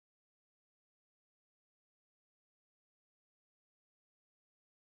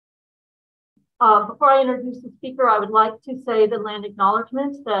Before I introduce the speaker, I would like to say the land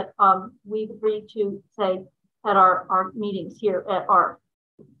acknowledgements that we've agreed to say at our meetings here at ARC.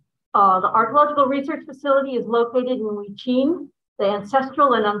 The Archaeological Research Facility is located in Huichin, the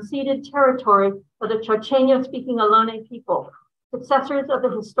ancestral and unceded territory of the Chochenyo-speaking Ohlone people, successors of the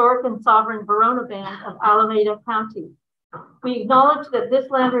historic and sovereign Verona Band of Alameda County. We acknowledge that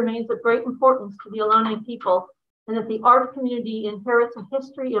this land remains of great importance to the Ohlone people and that the art community inherits a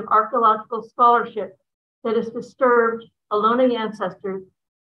history of archaeological scholarship that has disturbed Ohlone ancestors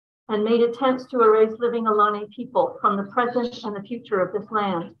and made attempts to erase living Ohlone people from the present and the future of this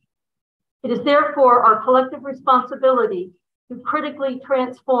land. It is therefore our collective responsibility to critically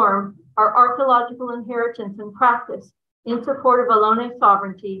transform our archaeological inheritance and practice in support of Ohlone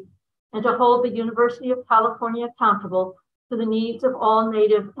sovereignty and to hold the University of California accountable to the needs of all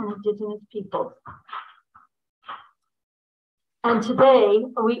Native and Indigenous peoples. And today,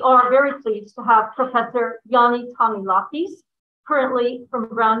 we are very pleased to have Professor Yannis Hamilakis, currently from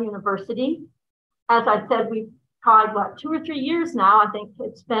Brown University. As I said, we've tried, 2 or 3 years now. I think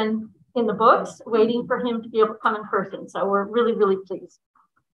it's been in the books, waiting for him to be able to come in person. So we're really, really pleased.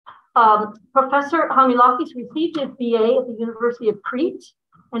 Professor Hamilakis received his BA at the University of Crete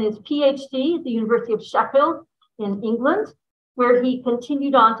and his PhD at the University of Sheffield in England, where he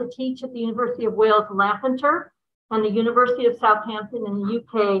continued on to teach at the University of Wales, Lampeter, and the University of Southampton in the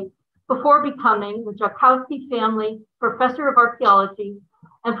UK, before becoming the Joukowsky Family Professor of Archaeology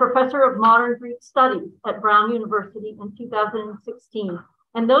and Professor of Modern Greek Studies at Brown University in 2016.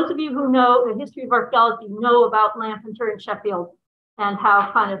 And those of you who know the history of archaeology know about Lampeter and Sheffield and how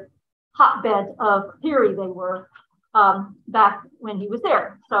kind of hotbed of theory they were back when he was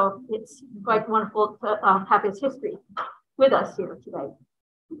there. So it's quite wonderful to have his history with us here today.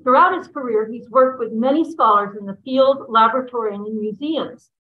 Throughout his career, he's worked with many scholars in the field, laboratory, and in museums,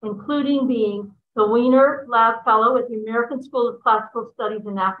 including being the Wiener Lab Fellow at the American School of Classical Studies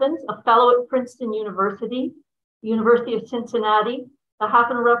in Athens, a fellow at Princeton University, the University of Cincinnati, the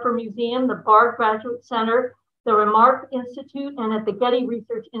Hafenrupfer Museum, the Bard Graduate Center, the Remark Institute, and at the Getty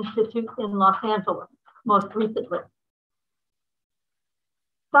Research Institute in Los Angeles, most recently.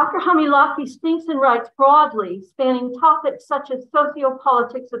 Dr. Hamilakis thinks and writes broadly, spanning topics such as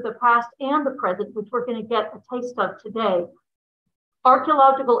sociopolitics of the past and the present, which we're going to get a taste of today,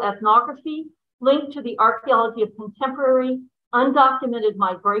 archaeological ethnography, linked to the archaeology of contemporary undocumented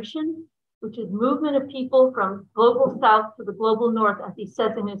migration, which is movement of people from global south to the global north, as he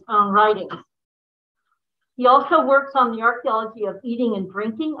says in his own writings. He also works on the archaeology of eating and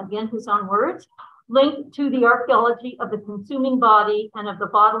drinking, again, his own words, linked to the archaeology of the consuming body and of the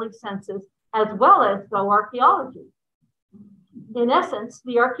bodily senses, as well as zooarchaeology. In essence,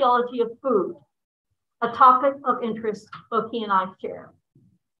 the archaeology of food, a topic of interest both he and I share.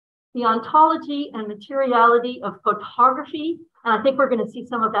 The ontology and materiality of photography, and I think we're going to see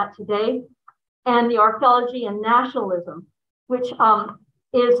some of that today, and the archaeology and nationalism, which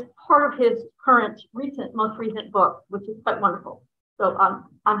is part of his most recent book, which is quite wonderful. So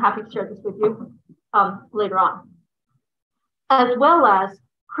I'm happy to share this with you later on, as well as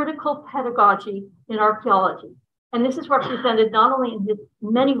critical pedagogy in archaeology. And this is represented not only in his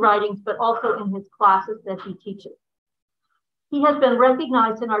many writings, but also in his classes that he teaches. He has been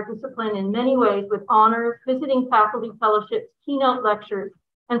recognized in our discipline in many ways with honors, visiting faculty fellowships, keynote lectures,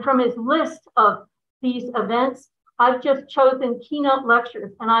 and from his list of these events, I've just chosen keynote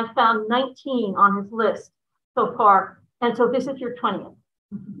lectures, and I found 19 on his list so far. And so this is your 20th.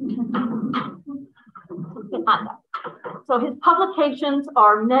 So his publications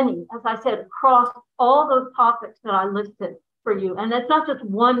are many, as I said, across all those topics that I listed for you. And it's not just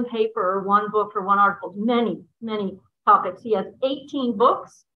one paper or one book or one article, many, many topics. He has 18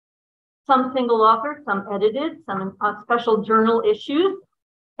 books, some single author, some edited, some special journal issues,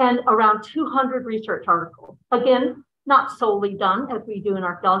 and around 200 research articles. Again, not solely done as we do in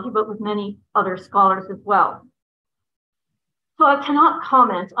archaeology, but with many other scholars as well. So I cannot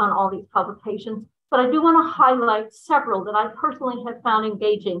comment on all these publications, but I do want to highlight several that I personally have found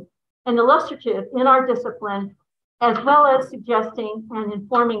engaging and illustrative in our discipline, as well as suggesting and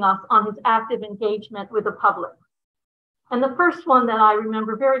informing us on his active engagement with the public. And the first one that I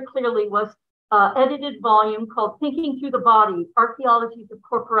remember very clearly was an edited volume called Thinking Through the Body, Archaeologies of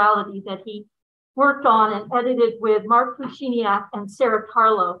Corporality, that he worked on and edited with Mark Plushiniak and Sarah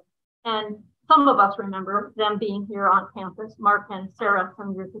Carlo. And some of us remember them being here on campus, Mark and Sarah,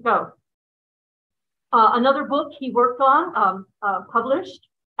 some years ago. Another book he worked on, published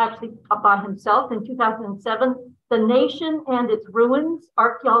actually by himself in 2007, The Nation and Its Ruins,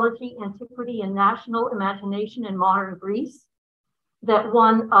 Archaeology, Antiquity, and National Imagination in Modern Greece. that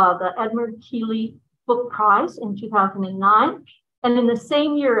won the Edmund Keeley Book Prize in 2009. And in the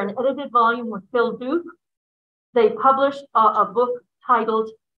same year, an edited volume with Phil Duke, they published a book titled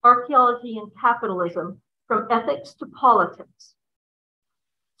Archaeology and Capitalism, From Ethics to Politics.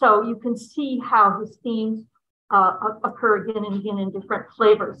 So you can see how his themes occur again and again in different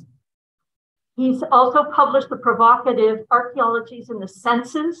flavors. He's also published the provocative Archaeologies in the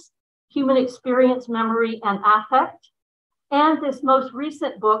Senses, Human Experience, Memory, and Affect. And this most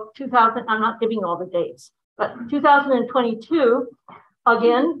recent book, I'm not giving all the dates, but 2022,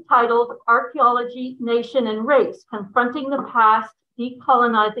 again, titled Archaeology, Nation, and Race, Confronting the Past,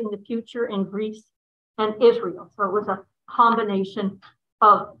 Decolonizing the Future in Greece and Israel. So it was a combination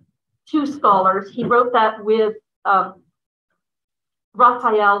of two scholars. He wrote that with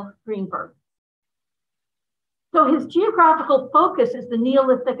Raphael Greenberg. So his geographical focus is the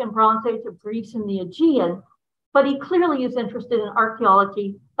Neolithic and Bronze Age of Greece and the Aegean, but he clearly is interested in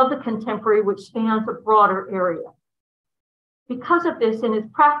archaeology of the contemporary, which spans a broader area. Because of this, in his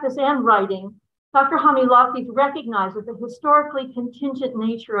practice and writing, Dr. Hamilakis recognizes the historically contingent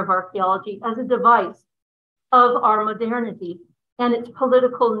nature of archaeology as a device of our modernity and its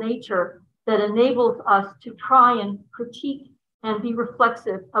political nature that enables us to try and critique and be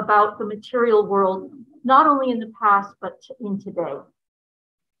reflexive about the material world, not only in the past, but in today.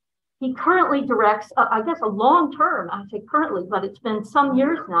 He currently directs, I guess, a long-term, I say currently, but it's been some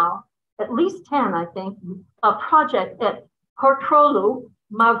years now, at least 10, I think, a project at Portrolu,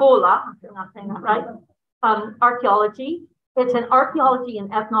 Magola, I'm not saying that right, archaeology. It's an archaeology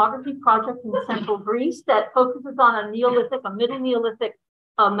and ethnography project in central Greece that focuses on a Neolithic, a Middle Neolithic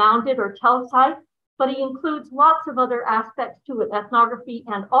mounded or tell site, but he includes lots of other aspects to it, ethnography,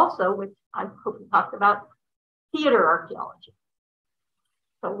 and also, which I hope we talked about, theater archaeology.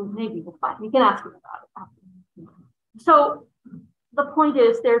 So maybe we'll find, we can ask him about it. So the point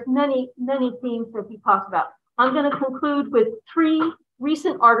is there's many, many themes that he talks about. I'm going to conclude with 3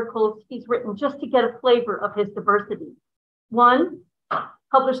 recent articles he's written just to get a flavor of his diversity. One,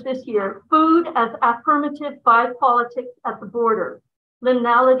 published this year, Food as Affirmative Biopolitics at the Border,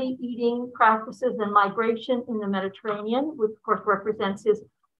 Liminality, Eating Practices, and Migration in the Mediterranean, which of course represents his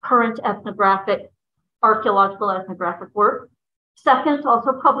current archaeological ethnographic work. Second,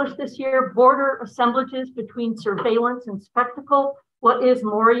 also published this year, Border Assemblages Between Surveillance and Spectacle, What is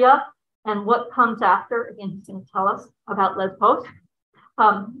Moria and What Comes After? Again, he's going to tell us about Lesbos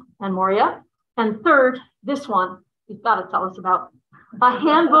and Moria. And third, this one, he's got to tell us about a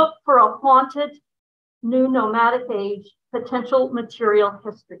handbook for a haunted new nomadic age, potential material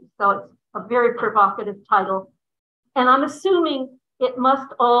history. So it's a very provocative title. And I'm assuming it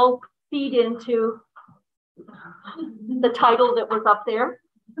must all feed into the title that was up there,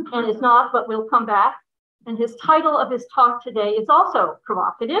 and is not, but we'll come back. And his title of his talk today is also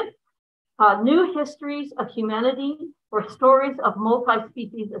provocative, New Histories of Humanity, or Stories of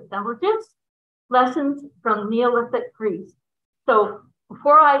Multi-Species Assemblages, Lessons from Neolithic Greece. So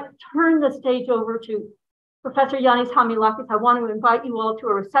before I turn the stage over to Professor Yannis Hamilakis, I want to invite you all to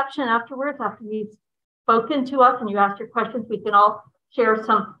a reception afterwards, after he's spoken to us and you ask your questions. We can all share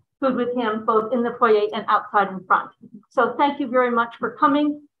some food with him, both in the foyer and outside in front. So thank you very much for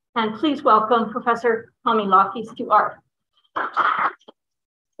coming, and please welcome Professor Hamilakis to our.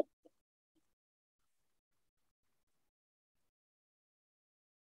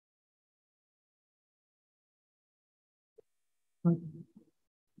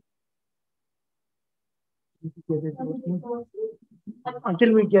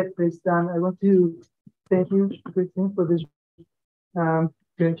 Until we get this done, I want to thank you, Christine, for this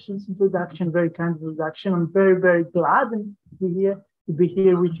gracious introduction, very kind introduction. I'm very, very glad to be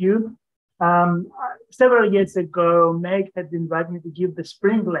here with you. Several years ago, Meg had invited me to give the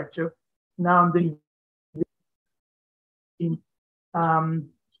spring lecture. Now I'm doing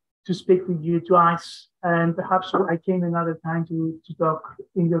to speak with you twice, and perhaps I came another time to talk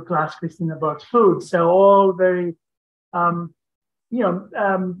in your class, Christine, about food. So all very,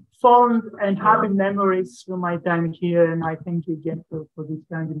 fond and happy memories from my time here, and I thank you again for this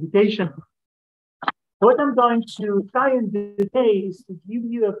kind of invitation. What I'm going to try and do today is to give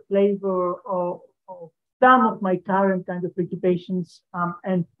you a flavor of some of my current kind of occupations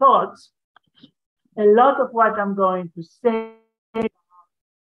and thoughts. A lot of what I'm going to say,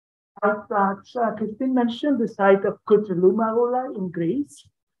 that Christine mentioned, the site of Kotelou in Greece.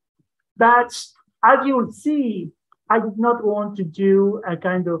 But as you will see, I did not want to do a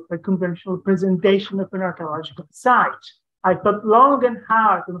kind of a conventional presentation of an archaeological site. I thought long and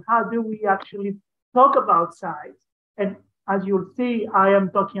hard on how do we actually talk about sites. And as you'll see, I am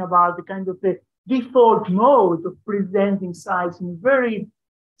talking about the kind of the default mode of presenting sites in a very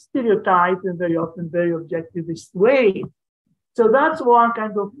stereotyped and very often very objectivist way. So that's one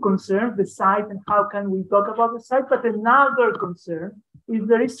kind of concern, the site and how can we talk about the site. But another concern is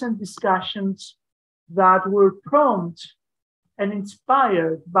the recent discussions that were prompted and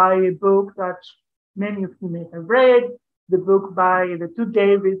inspired by a book that many of you may have read, the book by the two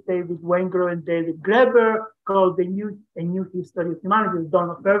David Wengrow and David Greenberg, called A New History of Humanity, the Dawn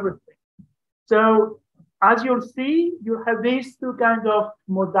of Everything. So as you'll see, you have these two kind of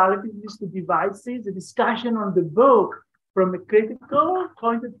modalities, these two devices, a discussion on the book from a critical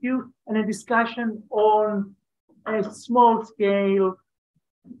point of view and a discussion on a small scale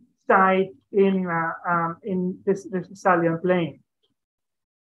site in the Thessalian plain.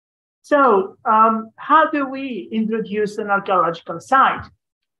 So how do we introduce an archaeological site?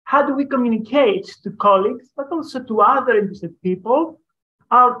 How do we communicate to colleagues, but also to other interested people,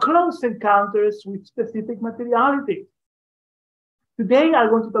 our close encounters with specific materiality? Today, I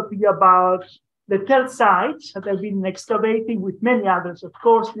want to talk to you about the 10 sites that I've been excavating with many others, of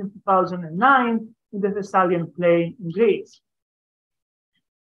course, in 2009 in the Thessalian plain in Greece.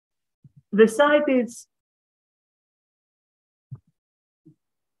 The site is,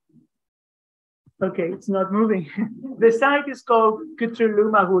 okay, it's not moving. The site is called Kytrylou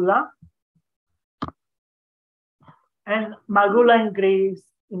Magula. And Magula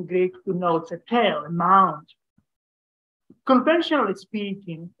in Greek denotes a tail, a mound. Conventionally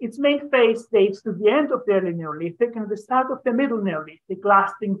speaking, its main phase dates to the end of the early Neolithic and the start of the middle Neolithic,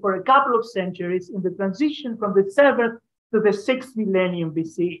 lasting for a couple of centuries in the transition from the 7th to the 6th millennium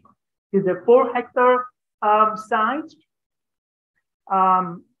BC. It's a 4-hectare site,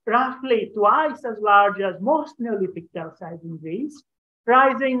 roughly twice as large as most Neolithic tell sites in Greece,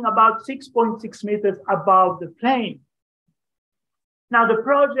 rising about 6.6 meters above the plain. Now, the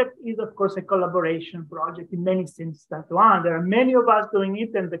project is, of course, a collaboration project in many senses. That one, there are many of us doing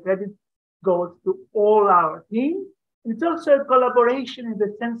it, and the credit goes to all our team. And it's also a collaboration in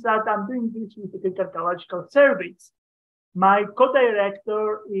the sense that I'm doing this with the Greek Archaeological Service. My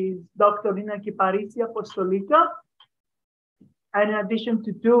co-director is Dr. Nina Kiparisi Apostolika. And in addition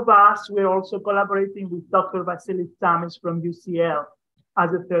to two of us, we're also collaborating with Dr. Vasilis Tsamis from UCL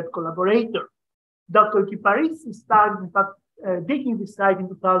as a third collaborator. Dr. Kiparisi started, in fact, digging this site in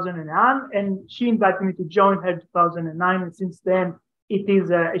 2009, and she invited me to join her in 2009. And since then, it is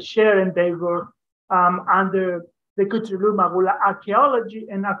a shared endeavor under the Kytrylou Magula Archaeology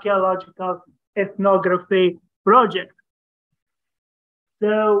and Archaeological Ethnography project.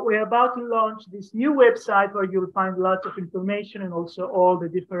 So we're about to launch this new website where you'll find lots of information and also all the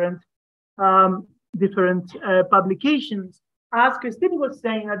different publications. As Christine was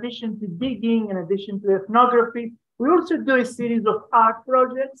saying, in addition to digging, in addition to ethnography, we also do a series of art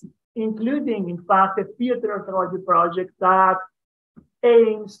projects, including, in fact, a theater archaeology project that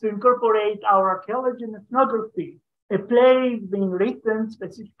aims to incorporate our archaeology and ethnography. A play is being written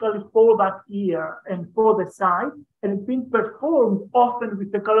specifically for that year and for the site, and it's been performed often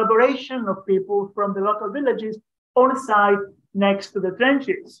with the collaboration of people from the local villages on site next to the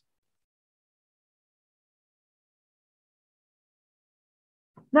trenches.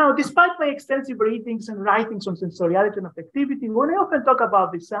 Now, despite my extensive readings and writings on sensoriality and affectivity, when I often talk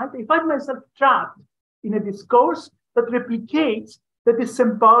about this site, I find myself trapped in a discourse that replicates the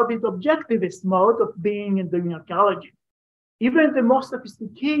disembodied objectivist mode of being and doing archaeology. Even the most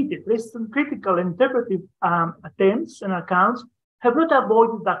sophisticated, listen, critical, and interpretive attempts and accounts have not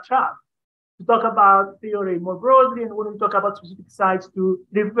avoided that trap. To talk about theory more broadly, and when we talk about specific sites, to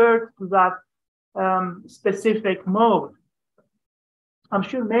revert to that specific mode. I'm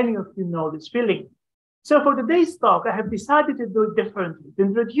sure many of you know this feeling. So for today's talk, I have decided to do it differently, to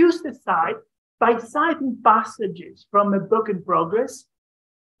introduce the site by citing passages from a book in progress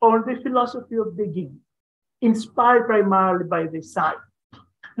on the philosophy of digging, inspired primarily by this site.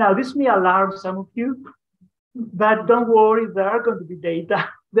 Now, this may alarm some of you, but don't worry, there are going to be data,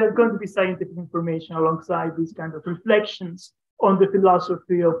 there are going to be scientific information alongside these kind of reflections on the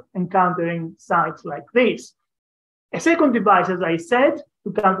philosophy of encountering sites like this. A second device, as I said,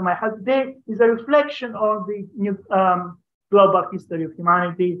 to come to my head today, is a reflection on the new global history of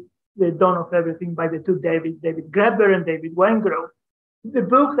humanity, The Dawn of Everything by the two David Greenberg and David Wengrow, the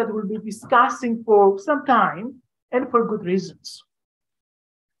book that we'll be discussing for some time and for good reasons.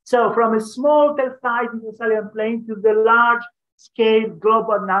 So from a small site in the Thessalian plain to the large-scale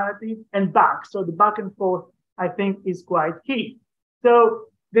global narrative and back. So the back and forth, I think, is quite key. So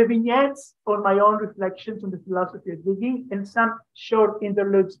the vignettes on my own reflections on the philosophy of digging and some short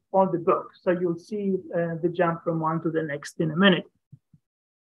interludes on the book. So you'll see the jump from one to the next in a minute.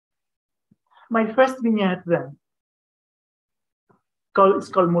 my first vignette then. It's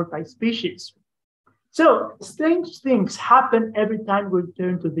called multi-species. So strange things happen every time we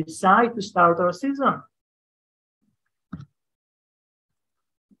return to this site to start our season.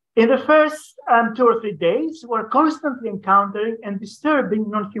 In the first 2 or 3 days, we're constantly encountering and disturbing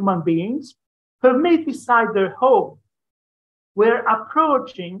non-human beings who have made this site their home. We're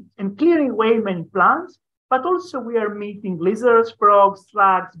approaching and clearing away many plants, but also we are meeting lizards, frogs,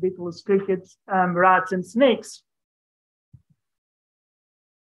 slugs, beetles, crickets, rats, and snakes.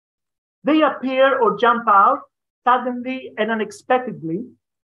 They appear or jump out suddenly and unexpectedly,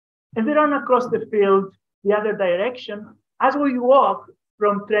 and they run across the field the other direction as we walk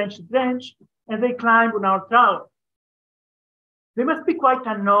from trench to trench, and they climb on our trowel. They must be quite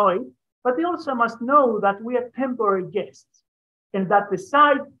annoyed, but they also must know that we are temporary guests and that the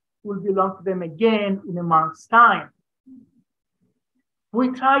site will belong to them again in a month's time. We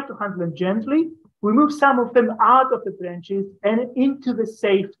try to handle them gently. We move some of them out of the trenches and into the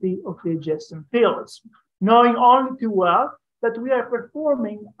safety of the adjacent fields, knowing only too well that we are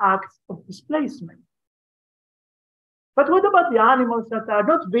performing acts of displacement. But what about the animals that are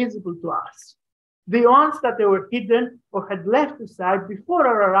not visible to us? The ones that they were hidden or had left the site before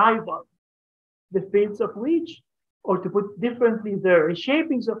our arrival, the fields of which, or to put differently, the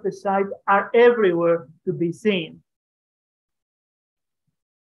reshapings of the site are everywhere to be seen.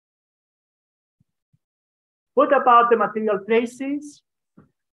 What about the material traces?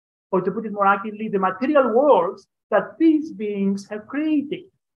 Or to put it more accurately, the material worlds that these beings have created?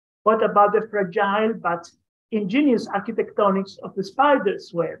 What about the fragile but ingenious architectonics of the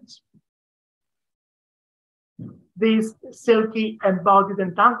spider's webs? These silky embodied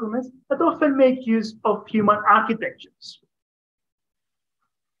entanglements that often make use of human architectures.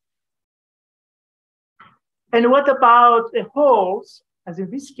 And what about the holes, as in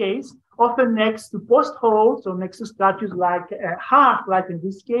this case, often next to post holes or next to structures like a hearth, like in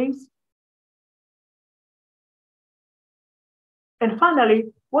this case? And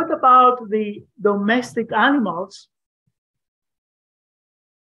finally, what about the domestic animals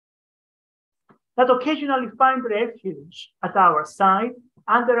that occasionally find refuge at our side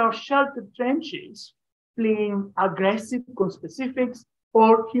under our sheltered trenches, fleeing aggressive conspecifics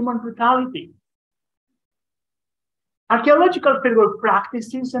or human brutality? Archaeological fieldwork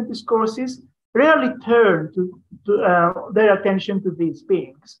practices and discourses rarely turn their attention to these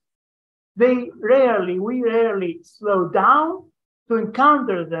beings. We rarely slow down to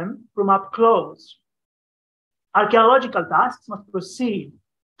encounter them from up close. Archaeological tasks must proceed.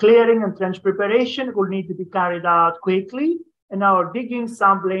 Clearing and trench preparation will need to be carried out quickly, and our digging,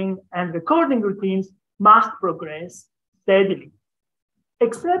 sampling, and recording routines must progress steadily,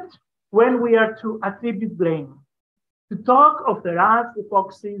 except when we are to attribute blame, to talk of the rats, the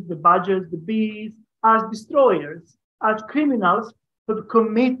foxes, the badgers, the bees as destroyers, as criminals who have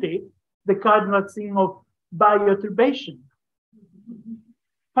committed the cardinal sin of bioturbation.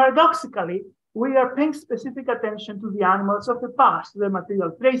 Paradoxically, we are paying specific attention to the animals of the past, their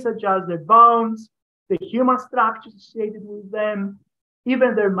material traces, such as their bones, the human structures associated with them,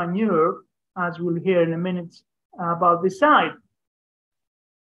 even their manure, as we'll hear in a minute about this side.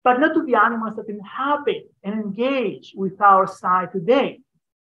 But not to the animals that inhabit and engage with our site today.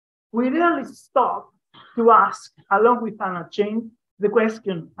 We rarely stop to ask, along with Anna Ching, the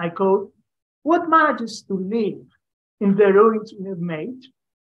question I quote, what manages to live in the ruins we have made?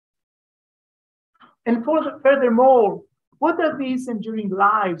 And furthermore, what are these enduring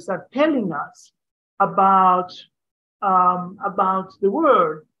lives are telling us about the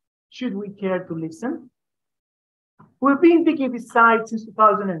world? Should we care to listen? We've been digging this site since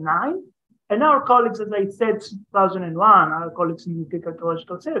 2009, and our colleagues, as I said, since 2001, our colleagues in the Greek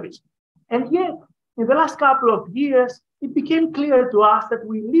Archaeological Service. And yet, in the last couple of years, it became clear to us that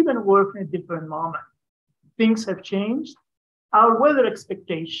we live and work in a different moment. Things have changed. Our weather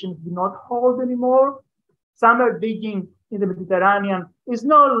expectations do not hold anymore. Summer digging in the Mediterranean is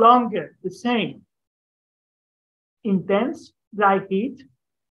no longer the same. Intense dry heat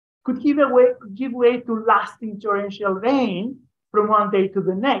could give way to lasting torrential rain from one day to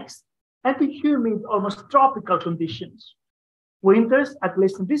the next, and to humid, almost tropical conditions. Winters, at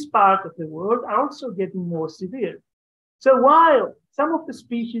least in this part of the world, are also getting more severe. So while some of the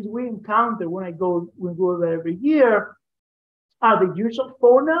species we encounter when we go there every year are the usual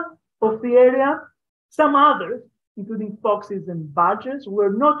fauna of the area, some others, including foxes and badgers,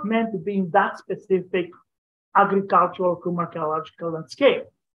 were not meant to be in that specific agricultural archaeological landscape.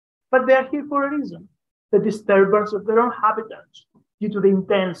 But they are here for a reason, the disturbance of their own habitats due to the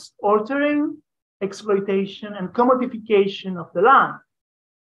intense altering, exploitation, and commodification of the land.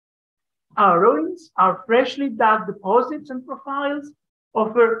 Our ruins, our freshly dug deposits and profiles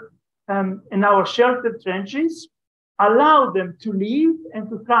offer, in our sheltered trenches, allow them to live and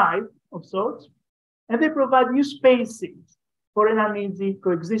to thrive of sorts, and they provide new spaces for an uneasy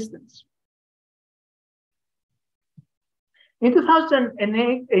coexistence. In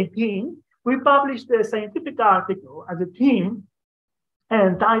 2018, we published a scientific article as a team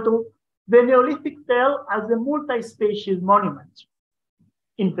entitled "The Neolithic Tale as a Multi-Species Monument."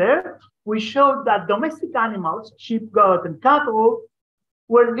 In there, we showed that domestic animals, sheep, goat, and cattle,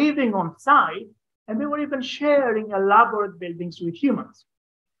 were living on site, and they were even sharing elaborate buildings with humans.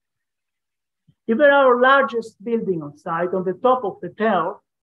 Even our largest building on site, on the top of the tell,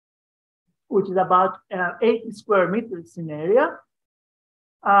 which is about 80 square meters in area,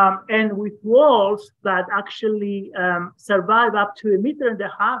 and with walls that actually survive up to 1.5 meters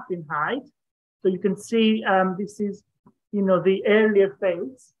in height. So you can see this is, the earlier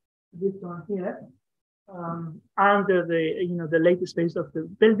phase, this one here, under the latest phase of the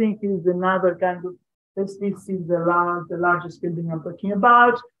building. Is another kind of, this is the largest building I'm talking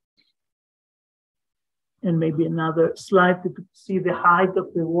about. And maybe another slide to see the height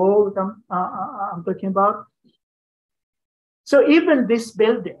of the wall that I'm talking about. So even this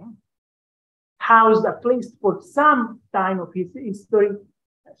building housed, at least for some time of its history,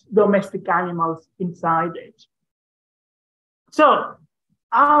 domestic animals inside it. So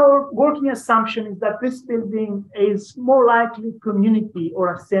our working assumption is that this building is more likely community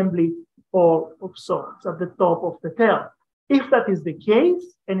or assembly of sorts at the top of the tell. If that is the case,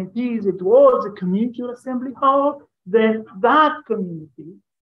 and it was a community or assembly hall, then that community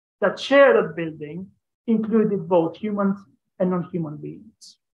that shared that building included both humans and non-human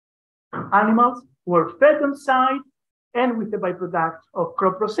beings. Animals were fed on site and with the byproduct of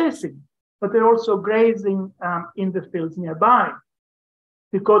crop processing, but they're also grazing in the fields nearby.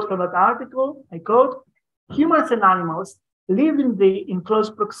 To quote from that article, I quote, "Humans and animals lived in close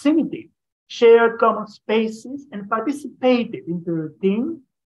proximity, shared common spaces, and participated in the routine,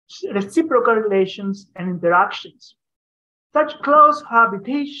 reciprocal relations and interactions. Such close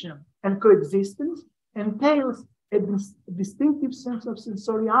habitation and coexistence entails a distinctive sense of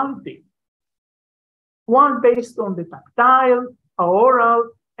sensoriality, one based on the tactile,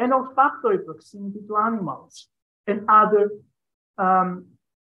 oral, and olfactory proximity to animals and other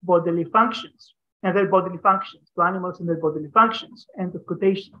bodily functions, and their bodily functions, to animals and their bodily functions," end of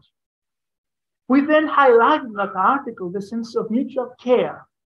quotations. We then highlight in that article the sense of mutual care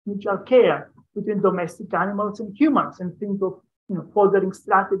between domestic animals and humans, and think of fostering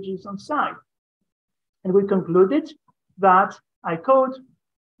strategies on site. And we concluded that, I quote,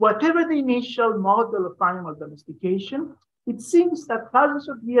 "Whatever the initial model of animal domestication, it seems that thousands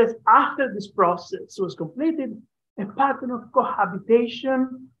of years after this process was completed, a pattern of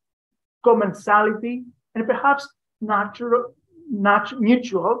cohabitation, commensality, and perhaps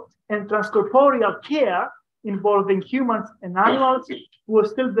mutual and transcorporeal care involving humans and animals was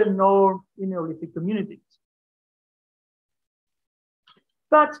still the norm in Neolithic communities.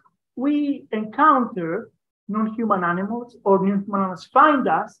 But we encounter non-human animals, or non-human animals find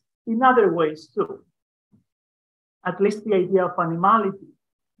us in other ways too. At least the idea of animality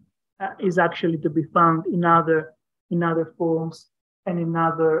is actually to be found in other forms and in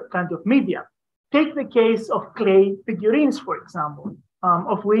other kind of media. Take the case of clay figurines, for example,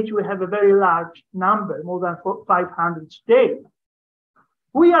 of which we have a very large number, more than 500 today.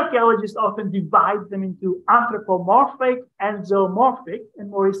 We archaeologists often divide them into anthropomorphic and zoomorphic, and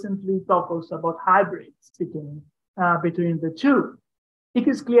more recently talk also about hybrids between the two. It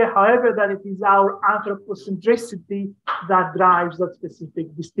is clear, however, that it is our anthropocentricity that drives that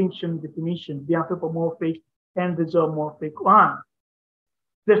specific distinction definition, the anthropomorphic and the zoomorphic one.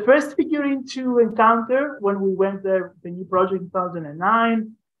 The first figurine to encounter when we went there, the new project in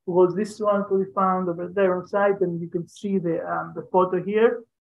 2009, was this one we found over there on site, and you can see the photo here.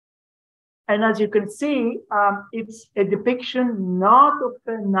 And as you can see, it's a depiction not of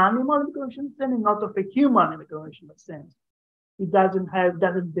an animal in the conventional sense, and not of a human in the conventional sense. It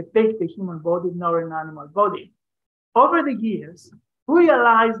doesn't depict a human body nor an animal body. Over the years, we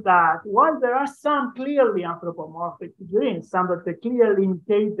realized that while there are some clearly anthropomorphic figurines, some that clearly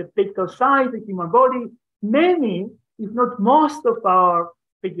imitate the pictorial size of the human body, many, if not most of our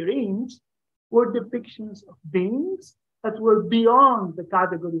figurines were depictions of beings that were beyond the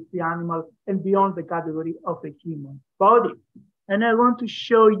category of the animal and beyond the category of a human body. And I want to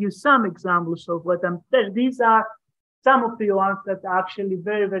show you some examples of what I'm saying. These are some of the ones that are actually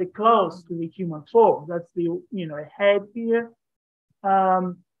very, very close to the human form. That's a head here.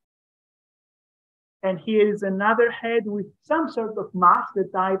 And here is another head with some sort of mask, the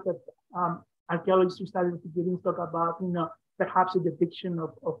type that archaeologists who study figurines talk about, perhaps a depiction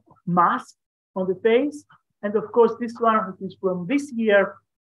of mask on the face. And of course, this one, which is from this year,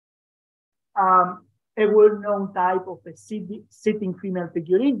 a well-known type of a sitting female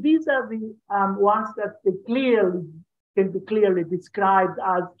figurine. These are the ones that can be clearly described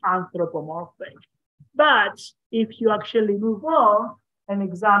as anthropomorphic. But if you actually move on and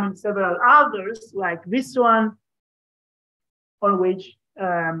examine several others, like this one, on which,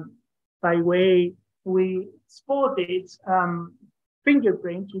 by way, we spotted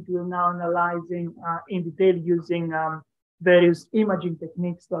fingerprints, which we're now analyzing in detail using various imaging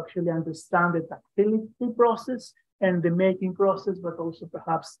techniques to actually understand the tactility process and the making process, but also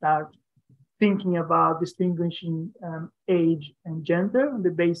perhaps start thinking about distinguishing age and gender on the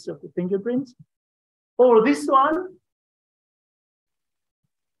basis of the fingerprints. Or this one,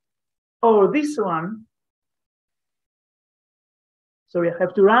 or this one. So you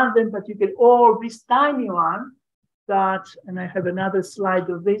have to run them, but you can, or this tiny one that, and I have another slide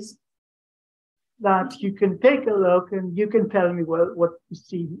of this, that you can take a look and you can tell me what you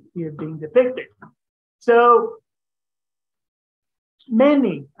see here being depicted. So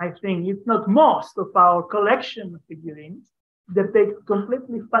many, I think, if not most, of our collection of figurines depict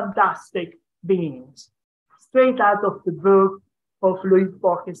completely fantastic beings, straight out of the book of Luis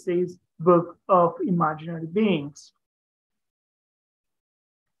Borges's book of imaginary beings.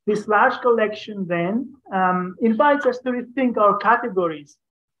 This large collection then invites us to rethink our categories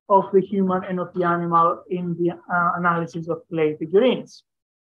of the human and of the animal in the analysis of clay figurines.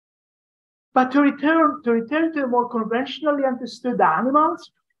 But to return to more conventionally understood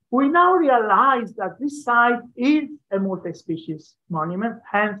animals, we now realize that this site is a multi-species monument,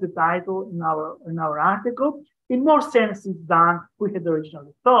 hence the title in our article, in more senses than we had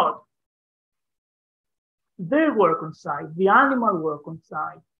originally thought. Their work on site, the animal work on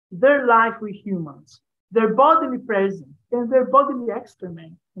site, their life with humans, their bodily presence, and their bodily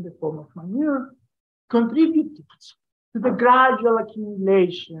excrement in the form of manure contributed to the gradual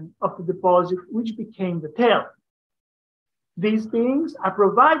accumulation of the deposit which became the tale. These beings are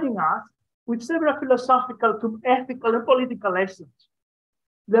providing us with several philosophical, ethical, and political lessons.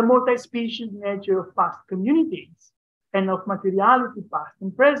 The multi-species nature of past communities and of materiality past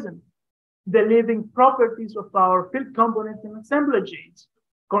and present, the living properties of our field components and assemblages,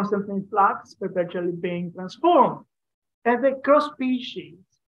 constantly in flux, perpetually being transformed, and the cross-species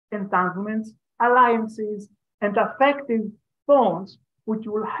entanglements, alliances, and affective bonds which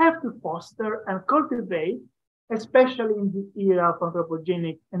we'll have to foster and cultivate, especially in the era of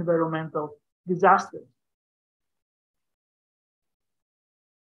anthropogenic environmental disasters.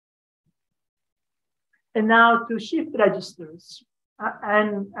 And now to shift registers.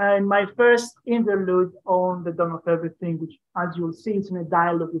 And my first interlude on the dawn of everything, which, as you'll see, is in a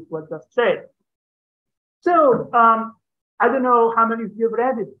dialogue with what just said. So I don't know how many of you have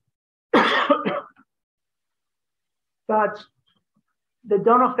read it, but the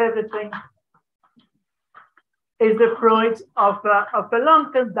dawn of everything is the fruit of a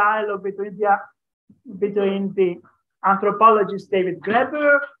long-term dialogue between the anthropologist David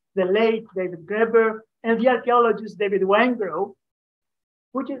Graeber, the late David Graeber, and the archaeologist David Wengrow,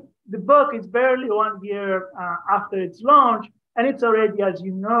 which is, the book is barely 1 year after its launch, and it's already, as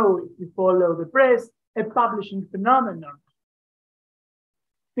you know, if you follow the press, a publishing phenomenon.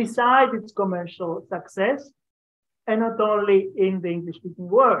 Besides its commercial success, and not only in the English-speaking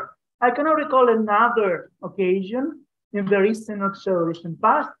world. I cannot recall another occasion in the recent, not so recent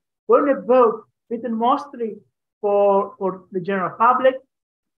past, when a book written mostly for the general public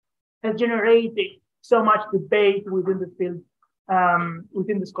has generated so much debate within the field,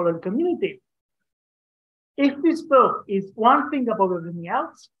 within the scholarly community. If this book is one thing above everything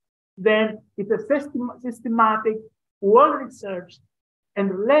else, then it's a systematic, well-researched, and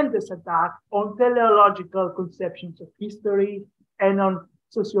relentless attack on teleological conceptions of history and on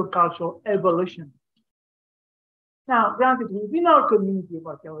sociocultural evolution. Now, granted, within our community of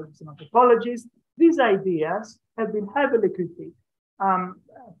archaeologists and anthropologists, these ideas have been heavily critiqued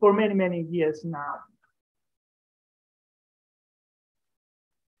for many, many years now.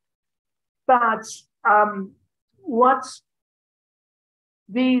 But what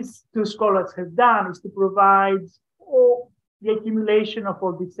these two scholars have done is to provide the accumulation of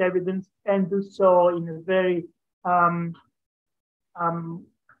all this evidence and do so in a very,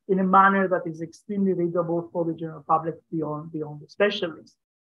 in a manner that is extremely readable for the general public beyond the specialists.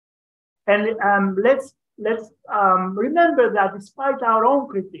 And let's remember that despite our own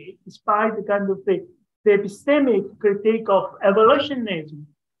critique, despite the kind of the epistemic critique of evolutionism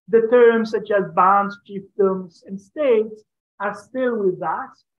The terms such as bands, chiefdoms, and states are still with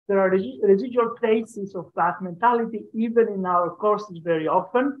us. There are residual traces of that mentality even in our courses very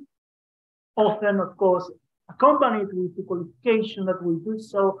often. Often, of course, accompanied with the qualification that we do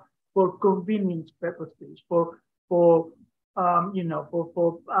so for convenience purposes, for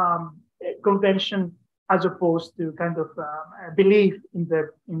convention, as opposed to kind of belief in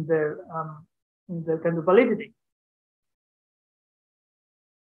their kind of validity.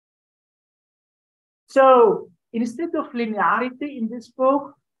 So instead of linearity in this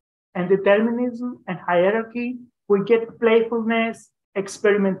book and determinism and hierarchy, we get playfulness,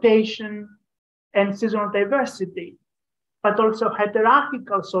 experimentation, and seasonal diversity, but also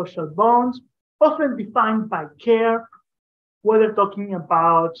hierarchical social bonds, often defined by care, whether talking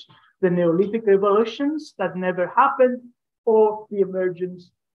about the Neolithic revolutions that never happened or the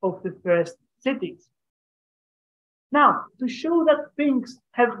emergence of the first cities. Now, to show that things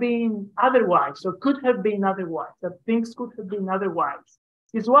have been otherwise, or could have been otherwise, that things could have been otherwise,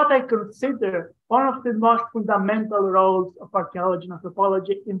 is what I consider one of the most fundamental roles of archaeology and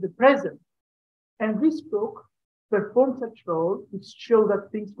anthropology in the present. And this book performs such role to show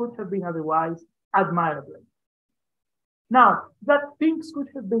that things could have been otherwise admirably. Now, that things could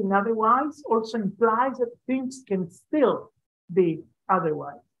have been otherwise also implies that things can still be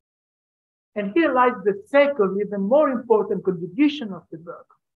otherwise. And here lies the second, even more important contribution of the book.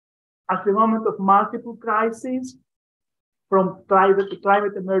 At the moment of multiple crises, from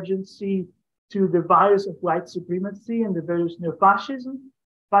climate emergency to the virus of white supremacy and the various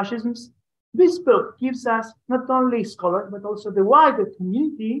neo-fascisms, this book gives us not only scholars, but also the wider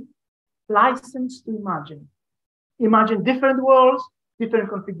community license to imagine. Imagine different worlds, different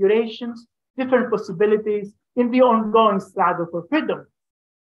configurations, different possibilities in the ongoing struggle for freedom.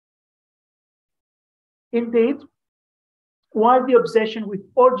 Indeed, while the obsession with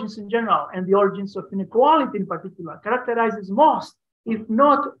origins in general and the origins of inequality in particular characterizes most, if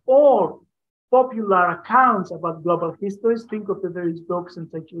not all, popular accounts about global histories, think of the various books in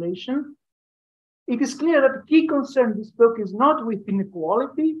circulation, it is clear that the key concern in this book is not with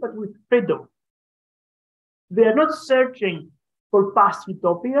inequality, but with freedom. They are not searching for past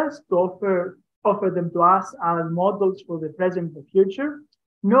utopias to offer them to us as models for the present and the future,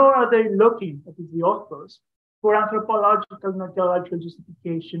 nor are they looking, that is the authors, for anthropological and archaeological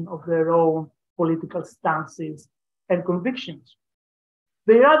justification of their own political stances and convictions.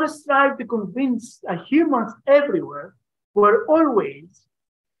 They rather strive to convince that humans everywhere were always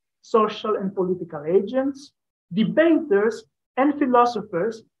social and political agents, debaters, and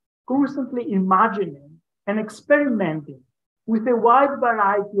philosophers constantly imagining and experimenting with a wide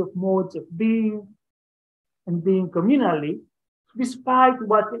variety of modes of being and being communally, despite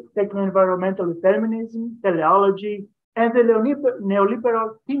what techno-environmental determinism, teleology, and the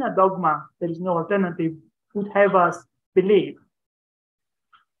neoliberal Tina dogma, there is no alternative, would have us believe.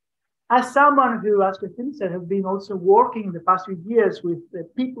 As someone who, as Christine said, have been also working in the past few years with the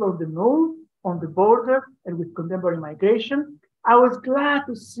people on the move, on the border, and with contemporary migration, I was glad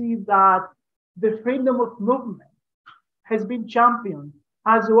to see that the freedom of movement has been championed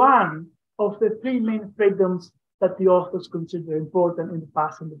as one of the three main freedoms that the authors consider important in the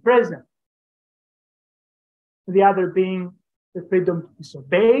past and the present. The other being the freedom to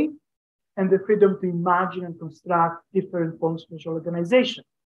disobey and the freedom to imagine and construct different forms of social organization.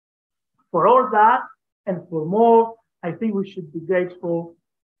 For all that and for more, I think we should be grateful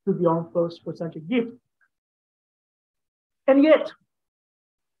to the authors for such a gift. And yet,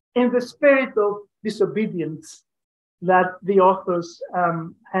 in the spirit of disobedience that the authors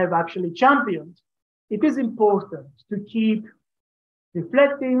have actually championed, it is important to keep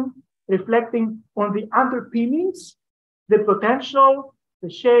reflecting on the underpinnings, the potential, the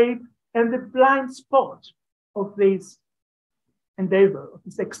shape, and the blind spot of this endeavor, of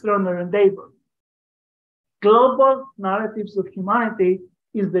this extraordinary endeavor. Global narratives of humanity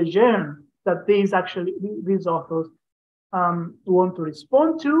is the germ that these authors want to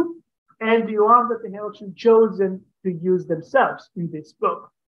respond to, and the one that they have actually chosen to use themselves in this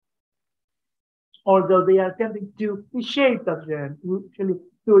book. Although they are attempting to reshape that germ, to actually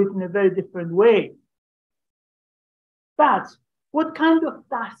do it in a very different way. But what kind of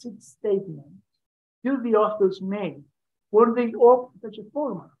tacit statement do the authors make when they open such a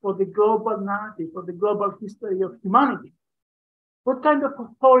format for the global narrative, for the global history of humanity? What kind of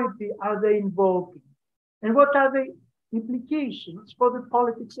authority are they invoking? And what are the implications for the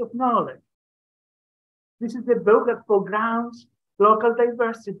politics of knowledge? This is a book that foregrounds local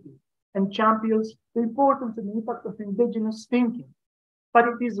diversity and champions the importance and impact of indigenous thinking. But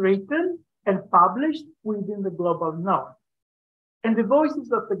it is written and published within the global north. And the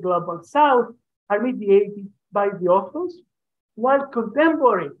voices of the global South are mediated by the authors, while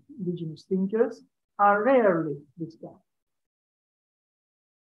contemporary indigenous thinkers are rarely discussed.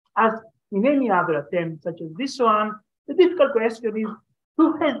 As in any other attempt, such as this one, the difficult question is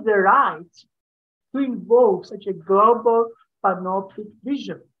who has the right to invoke such a global panoptic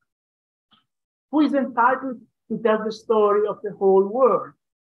vision? Who is entitled to tell the story of the whole world?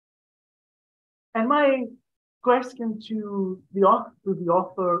 And my question to the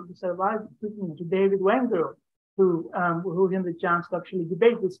author, the survivor, to David Wenger, who had the chance to actually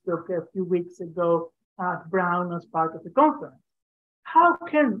debate this book a few weeks ago at Brown as part of the conference. How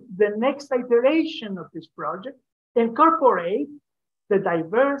can the next iteration of this project incorporate the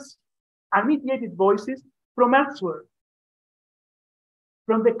diverse and mediated voices from elsewhere,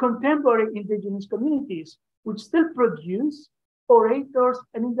 from the contemporary indigenous communities, which still produce orators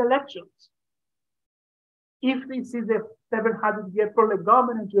and intellectuals? If this is a 700-year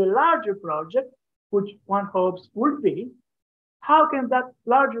prolegomena to a larger project, which one hopes will be, how can that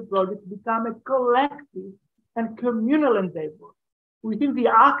larger project become a collective and communal endeavor within the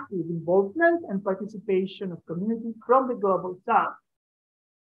active involvement and participation of communities from the global South?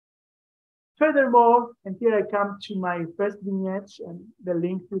 Furthermore, and here I come to my first vignette and the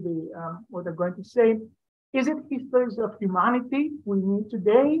link to what I'm going to say, is it histories of humanity we need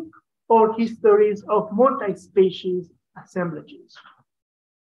today, or histories of multi-species assemblages?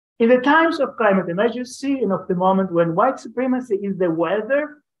 In the times of climate emergency and of the moment when white supremacy is the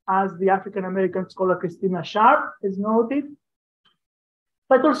weather, as the African-American scholar Christina Sharp has noted,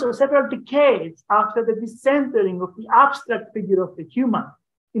 but also several decades after the decentering of the abstract figure of the human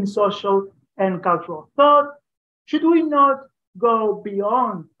in social and cultural thought, should we not go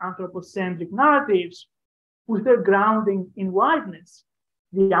beyond anthropocentric narratives with their grounding in whiteness?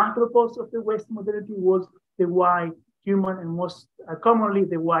 The anthropos of the West modernity was the white human, and most commonly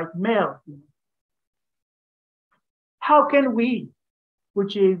the white male human. How can we,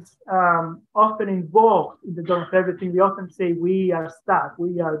 which is often invoked in the Dawn of Everything, we often say we are stuck,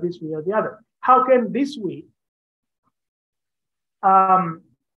 we are this, we are the other. How can this we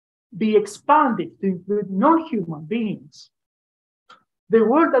be expanded to include non-human beings? The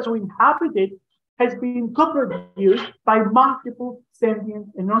world as we inhabit it has been co-produced by multiple sentient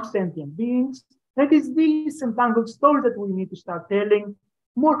and non-sentient beings. It is these entangled stories that we need to start telling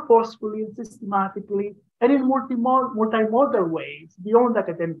more forcefully and systematically and in multimodal ways beyond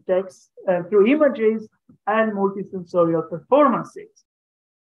academic texts, through images and multisensorial performances.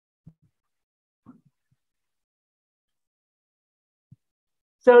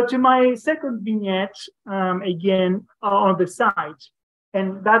 So to my second vignette, again, on the site,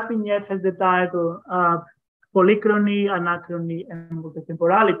 and that vignette has the title Polychrony, Anachrony, and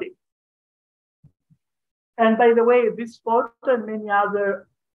Multitemporality. And by the way, this photo and many other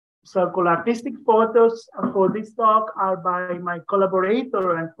so-called artistic photos for this talk are by my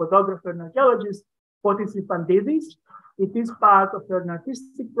collaborator and photographer and archaeologist, Fotis Ipandidis. It is part of an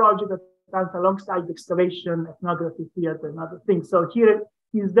artistic project that runs alongside excavation, ethnography, theater, and other things. So here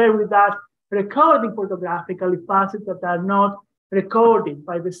he's there with us, recording photographically facets that are not recorded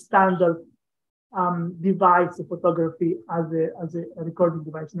by the standard device of photography as a recording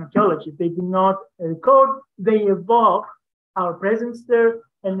device in archaeology. They do not record, they evoke our presence there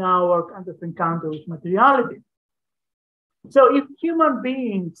and our kind of encounter with materiality. So if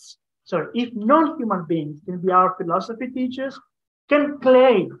non-human beings can be our philosophy teachers, can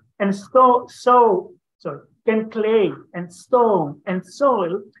clay and stone and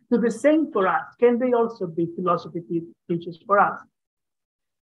soil do the same for us, can they also be philosophy teachers for us?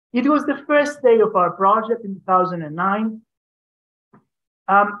 It was the first day of our project in 2009.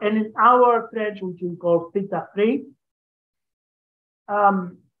 And in our trench, which we call Theta 3,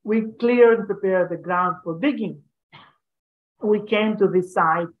 we cleared and prepared the ground for digging. We came to this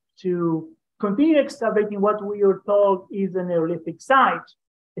site to continue excavating what we were told is a Neolithic site,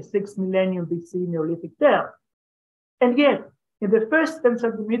 a 6 millennium BC Neolithic tale. And yet, in the first 10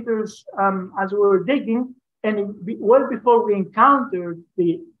 centimeters, as we were digging, and well before we encountered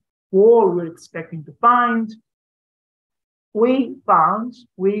the wall we were expecting to find, we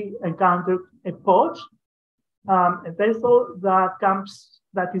encountered a pot, a vessel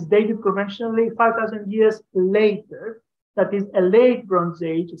that is dated conventionally 5,000 years later. That is a late Bronze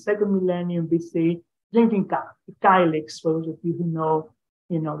Age, a 2nd millennium BC drinking cup, a kylix, for those of you who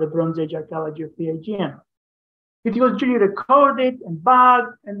know, the Bronze Age archaeology of the Aegean. It was duly recorded and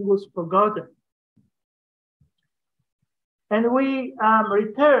bagged and was forgotten. And we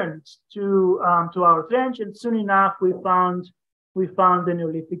returned to our trench, and soon enough we found the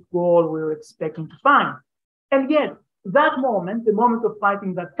Neolithic wall we were expecting to find. And yet, That moment, the moment of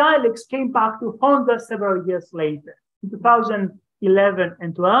finding that Kylix, came back to haunt us several years later. In 2011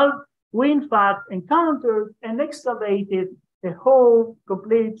 and 12, we in fact encountered and excavated a whole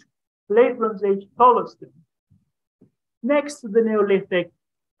complete late Bronze Age holostone next to the Neolithic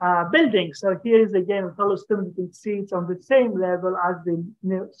building. So here is again a holostone. You can see it's on the same level as the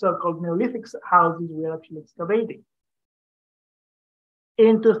so-called Neolithic houses we're actually excavating.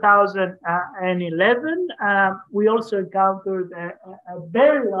 In 2011, we also encountered a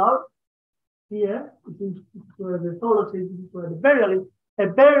burial here. This is where the holostone, this is where the burial is. A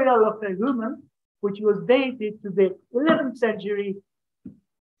burial of a woman, which was dated to the 11th century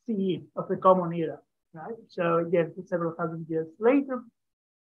CE of the Common Era, right? So again, several thousand years later.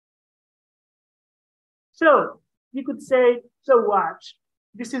 So you could say, so what?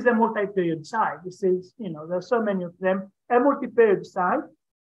 This is a multi-period site. This is, there's so many of them, a multi-period site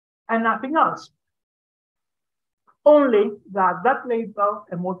and nothing else. Only that label,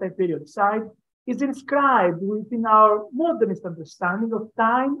 a multi-period site, is inscribed within our modernist understanding of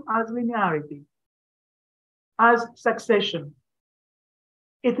time as linearity, as succession.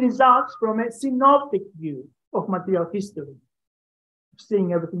 It results from a synoptic view of material history,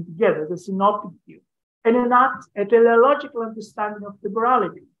 seeing everything together, the synoptic view, and enacts a teleological understanding of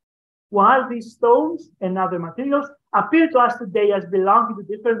temporality. While these stones and other materials appear to us today as belonging to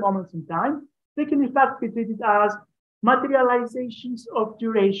different moments in time, they can in fact be treated as materializations of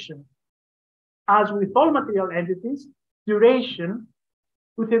duration. As with all material entities, duration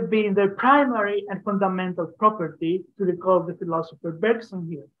would have been their primary and fundamental property, to recall the philosopher Bergson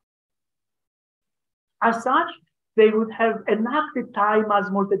here. As such, they would have enacted time as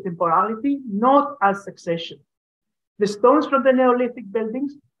multitemporality, not as succession. The stones from the Neolithic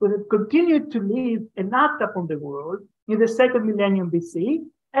buildings would have continued to live and act upon the world in the second millennium BC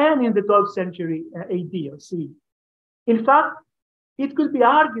and in the 12th century AD or CE. In fact, it could be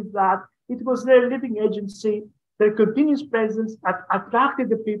argued that it was their living agency, their continuous presence that attracted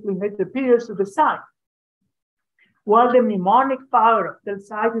the people in later periods to the site. While the mnemonic power of the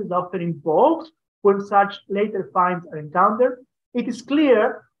site is often invoked when such later finds are encountered, it is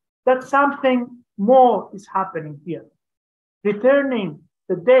clear that something more is happening here. Returning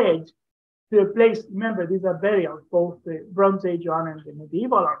the dead to a place, remember, these are burials, both the Bronze Age one and the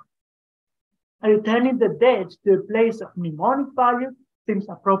medieval one. Returning the dead to a place of mnemonic value seems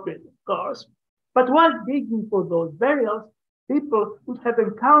appropriate, of course. But while digging for those burials, people would have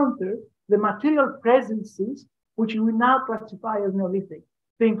encountered the material presences which we now classify as Neolithic.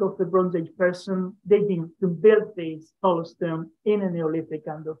 Think of the Bronze Age person digging to build this holostone in a Neolithic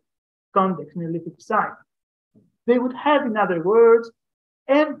kind of context, Neolithic site. They would have, in other words,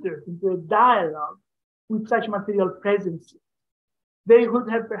 entered into a dialogue with such material presences. They would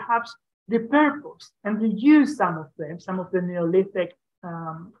have perhaps repurposed and reused some of them, some of the Neolithic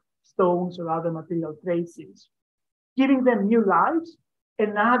stones or other material traces, giving them new lives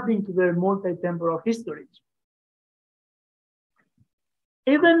and adding to their multi-temporal histories.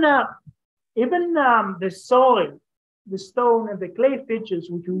 Even the soil, the stone, and the clay features,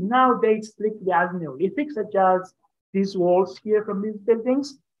 which we now date strictly as Neolithic, such as these walls here from these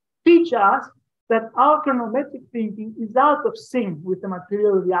buildings, teach us that our chronometric thinking is out of sync with the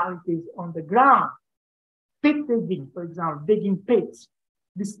material realities on the ground. Pit digging, for example, digging pits,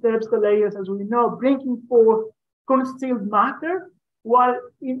 disturbs the layers, as we know, bringing forth concealed matter while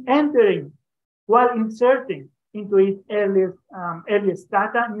inserting into its earlier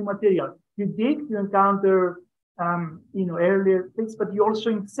strata new material. You dig, you encounter earlier things, but you also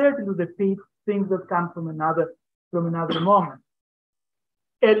insert into the pit things that come from another moment.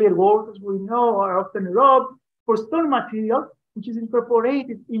 Earlier walls, as we know, are often robbed for stone material, which is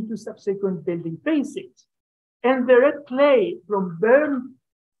incorporated into subsequent building phases. And the red clay from burned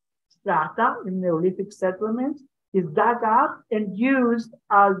strata in Neolithic settlements is dug up and used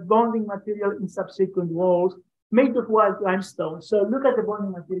as bonding material in subsequent walls made of white limestone. So look at the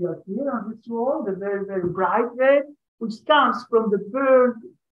bonding material here on this wall, the very, very bright red, which comes from the burned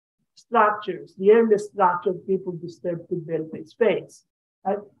structures, the earliest structures people disturbed to build a space.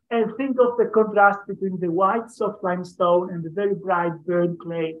 And think of the contrast between the white soft limestone and the very bright burned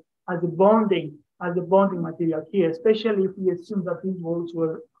clay as a bonding material here, especially if we assume that these walls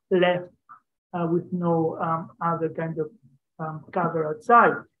were left with no other kind of cover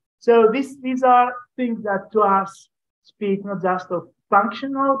outside. So these are things that to us speak not just of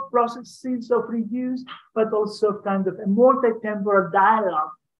functional processes of reuse, but also kind of a multi-temporal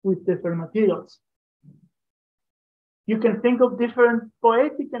dialogue with different materials. You can think of different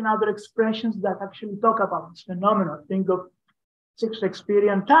poetic and other expressions that actually talk about this phenomenon. Think of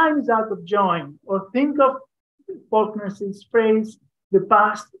Shakespearean time is out of joint, or think of Faulkner's phrase, the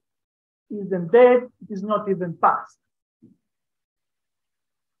past isn't dead, it is not even past.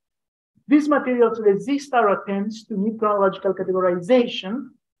 These materials resist our attempts to meet chronological categorization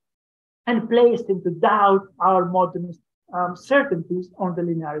and place into doubt our modernist certainties on the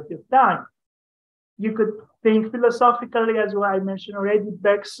linearity of time. You could think philosophically, as I mentioned already,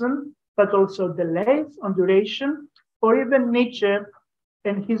 Bergson, but also Deleuze on duration, or even Nietzsche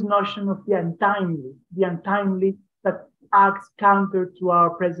and his notion of the untimely that acts counter to our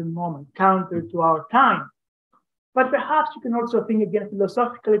present moment, counter to our time. But perhaps you can also think again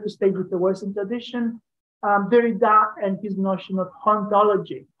philosophically, to stay with the Western tradition, Derrida and his notion of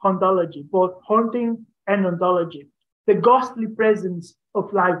hauntology, both haunting and ontology, the ghostly presence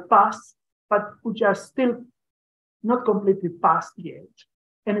of life past, but which are still not completely past yet,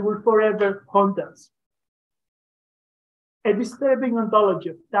 and it will forever haunt us. A disturbing ontology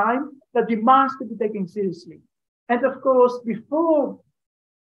of time that demands to be taken seriously. And of course,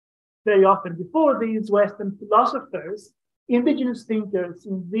 very often before these Western philosophers, indigenous thinkers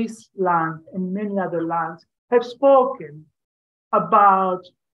in this land and many other lands have spoken about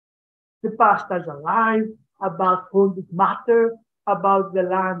the past as alive, about haunted matter, about the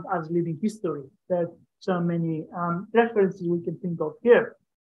land as living history. There's so many references we can think of here.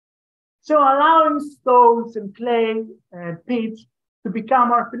 So allowing stones and clay and pits to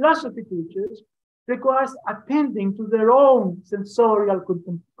become our philosophy teachers requires attending to their own sensorial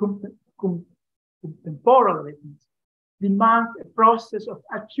contemporalism, demands a process of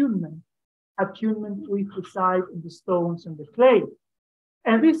attunement with the site and the stones and the clay.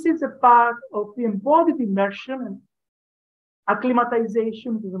 And this is a part of the embodied immersion and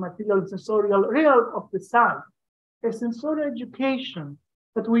acclimatization to the material and sensorial realm of the site, a sensorial education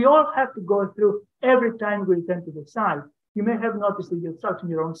that we all have to go through every time we return to the site. You may have noticed it yourself in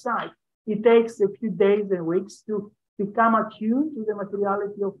your own site. It takes a few days and weeks to become attuned to the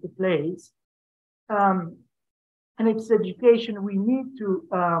materiality of the place. And it's education we need to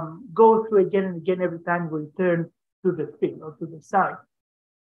go through again and again every time we return to the field or to the site.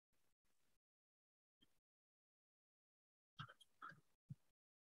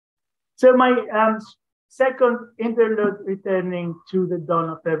 So my second interlude, returning to the dawn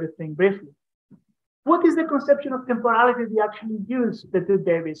of everything briefly. What is the conception of temporality they actually use, the two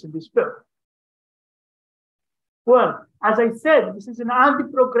Davies in this book? Well, as I said, this is an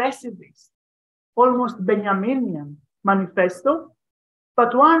anti-progressivist, almost Benjaminian manifesto,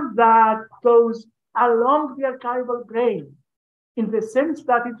 but one that goes along the archival grain in the sense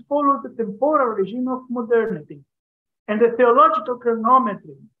that it follows the temporal regime of modernity and the theological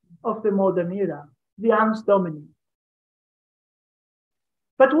chronometry of the modern era, the Annus Domini.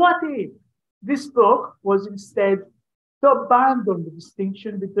 But what if this book was instead to abandon the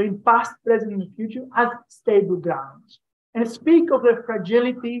distinction between past, present, and future as stable grounds and speak of their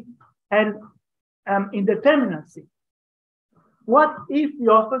fragility and indeterminacy? What if the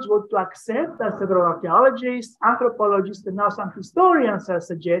authors were to accept, as several archaeologists, anthropologists, and now some historians are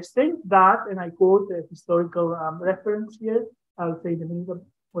suggesting that, and I quote a historical reference here, I'll say the meaning of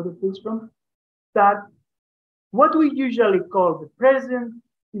what it is from, that what we usually call the present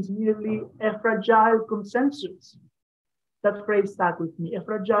is merely a fragile consensus. That phrase stuck with me, a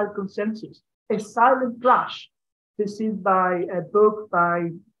fragile consensus, a silent clash. This is by a book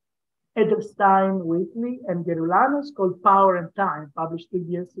by Edelstein, Whitley, and Gerulanos called Power and Time, published 2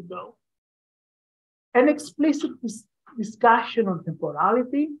 years ago. An explicit discussion on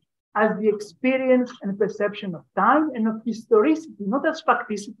temporality as the experience and perception of time and of historicity, not as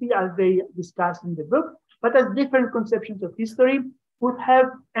facticity as they discuss in the book, but as different conceptions of history would have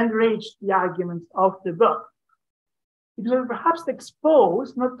enriched the arguments of the book. It will perhaps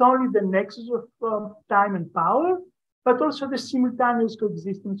expose not only the nexus of time and power, but also the simultaneous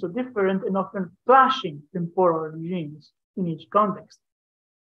coexistence of different and often clashing temporal regimes in each context.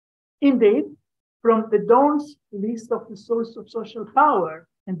 Indeed, from the Dawn's list of the sources of social power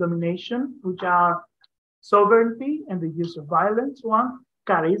and domination, which are sovereignty and the use of violence, one,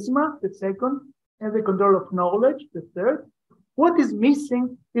 charisma, the second, and the control of knowledge, the third, what is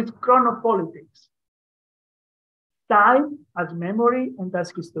missing is chronopolitics. Time as memory and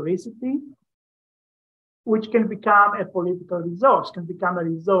as historicity, which can become a political resource, can become a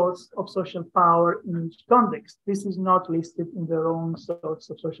resource of social power in each context. This is not listed in their own source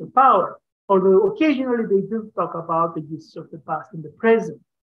of social power, although occasionally they do talk about the use of the past and the present.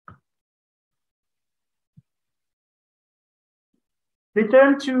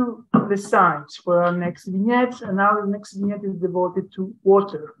 Return to the sites for our next vignette, and now the next vignette is devoted to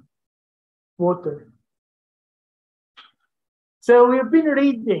water. Water. So we've been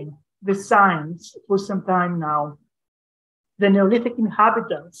reading the signs for some time now. The Neolithic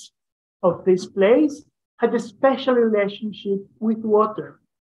inhabitants of this place had a special relationship with water.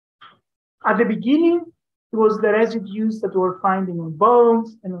 At the beginning, it was the residues that we were finding on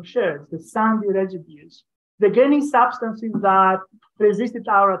bones and on shells, the sandy residues, the graining substances that resisted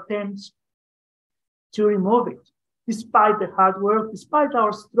our attempts to remove it, despite the hard work, despite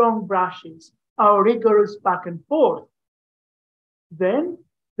our strong brushes, our rigorous back and forth. Then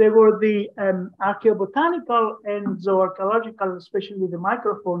there were the archaeobotanical and zooarchaeological, especially the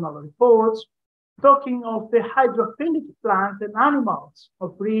microfaunal reports, talking of the hydrophilic plants and animals,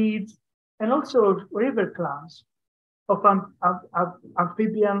 of reeds, and also of river clams, of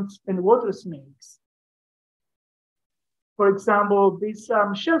amphibians and water snakes. For example, this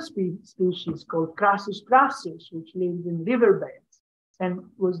shell species called Crassus crassus, which lives in riverbeds and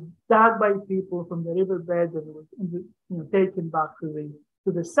was dug by people from the riverbed and was taken back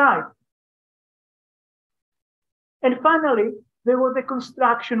to the site. And finally, there were the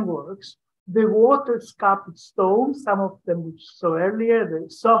construction works, the water-sculpted stones, some of them which we saw earlier, the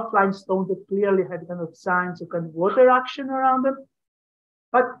soft limestone that clearly had kind of signs of kind of water action around them,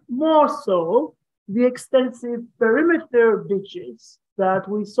 but more so, the extensive perimeter ditches that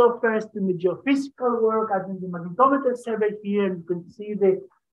we saw first in the geophysical work, as in the magnetometer survey here, and you can see the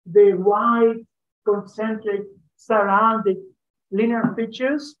wide, concentric, surrounding linear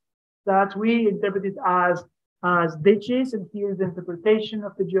features that we interpreted as ditches, and here's the interpretation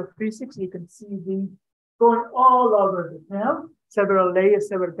of the geophysics. You can see these going all over the tell, several layers,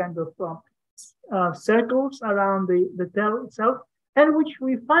 several kinds of circles around the tell itself, and which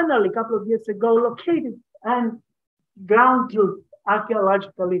we finally, a couple of years ago, located and ground truth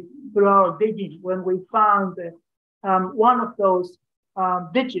archaeologically through our digging when we found one of those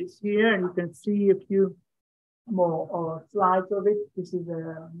ditches here, and you can see a few more slides of it. This is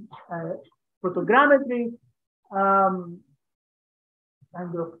a photogrammetry kind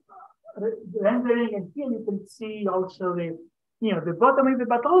of rendering, and here you can see also the bottom of it,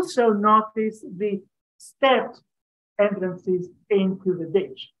 but also notice the stepped entrances into the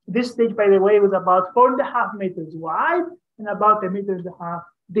ditch. This ditch, by the way, was about 4.5 meters wide and about 1.5 meters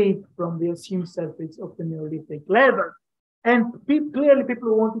deep from the assumed surface of the Neolithic level. And clearly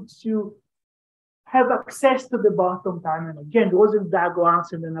people wanted to have access to the bottom time and again. It wasn't dug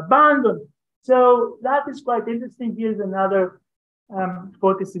once and then abandoned. So that is quite interesting. Here's another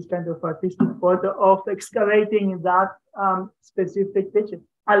hypothesis, kind of artistic photo of excavating in that specific ditch.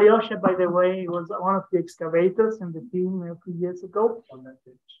 Alyosha, by the way, was one of the excavators in the team a few years ago. On that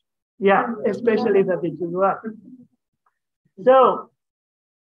ditch. Yeah, especially that ditch as well. So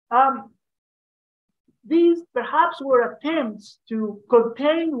these perhaps were attempts to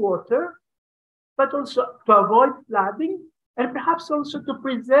contain water, but also to avoid flooding, and perhaps also to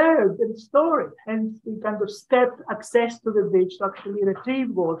preserve and store it. Hence, the kind of stepped access to the ditch to actually retrieve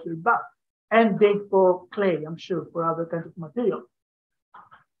water back and dig for clay, I'm sure, for other kinds of material.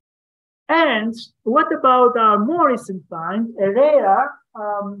 And what about our more recent find, a rare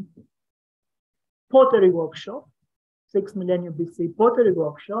pottery workshop, 6 millennium BC pottery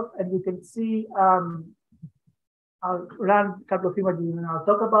workshop, and you can see I'll run a couple of images and I'll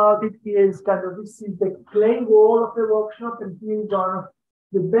talk about it. Here is kind of, this is the clay wall of the workshop, and here is one of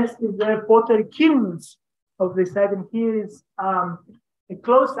the best preserved pottery kilns of the site. And here is a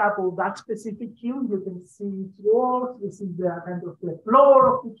close-up of that specific kiln. You can see its walls. This is the kind of the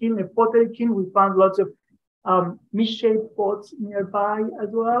floor of the kiln, a pottery kiln. We found lots of misshaped pots nearby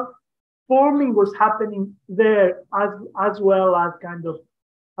as well. Forming was happening there as well as kind of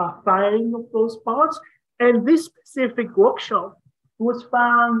firing of those pots. And this specific workshop was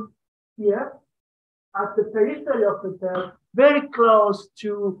found here at the periphery of the town, very close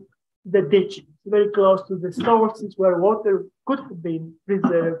to the ditches, very close to the sources where water could have been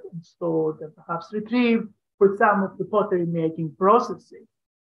preserved and stored and perhaps retrieved for some of the pottery making processes.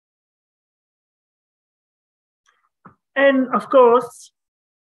 And of course,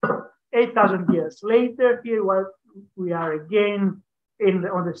 8,000 years later, here we are again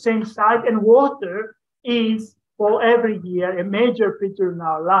on the same site, and water is, for every year, a major feature in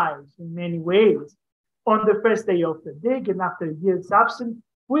our lives in many ways. On the first day of the dig, and after years absent,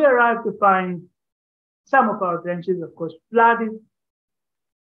 we arrived to find some of our trenches, of course, flooded,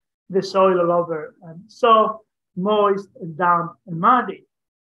 the soil all over soft, moist, and damp and muddy.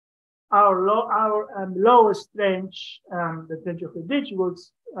 Our lowest trench, the trench of the ditch,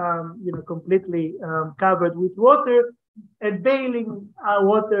 was completely covered with water. And bailing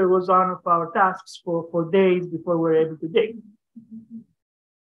water was one of our tasks for days before we were able to dig.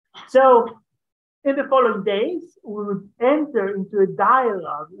 So In the following days, we would enter into a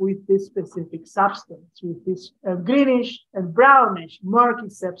dialogue with this specific substance, with this greenish and brownish, murky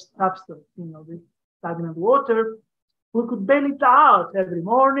substance, this stagnant water. We could bail it out every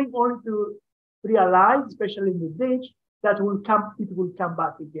morning, only to realize, especially in the ditch, that it will come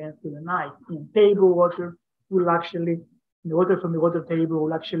back again to the night. Table water will actually, the water from the water table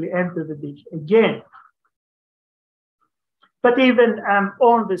will actually enter the ditch again. But even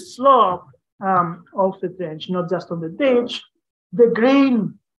on the slope of the trench, not just on the ditch, the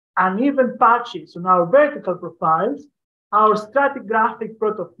green uneven patches on our vertical profiles, our stratigraphic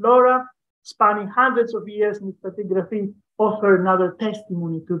protoflora, spanning hundreds of years in stratigraphy, offer another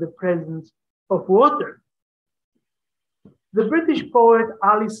testimony to the presence of water. The British poet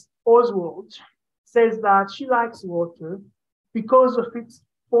Alice Oswald says that she likes water because of its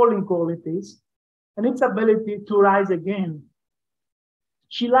falling qualities and its ability to rise again.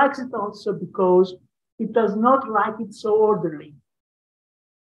 She likes it also because it does not like it so orderly,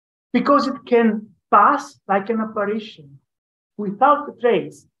 because it can pass like an apparition, without a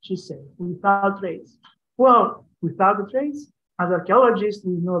trace, she said, without trace. Well, without a trace, as archaeologists,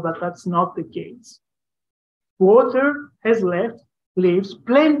 we know that that's not the case. Water has leaves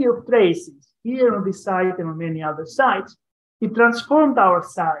plenty of traces here on this site and on many other sites. It transformed our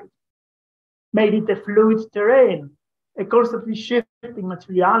site, made it a fluid terrain, a constantly shifting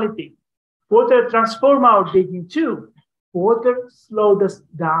materiality. Water transformed our digging too. Water slowed us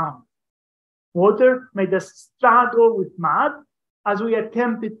down. Water made us struggle with mud as we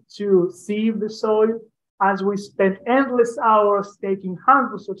attempted to sieve the soil, as we spent endless hours taking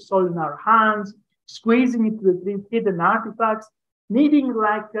handfuls of soil in our hands, squeezing it with hidden artifacts, kneading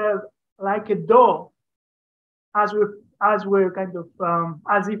like a dough, as if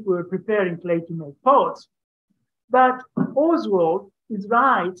we're preparing clay to make pots. But Oswald is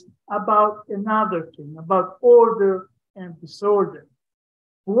right about another thing, about order and disorder.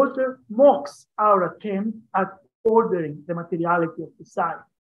 Water mocks our attempt at ordering the materiality of the site,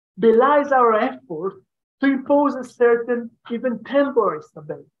 belies our effort to impose a certain, even temporary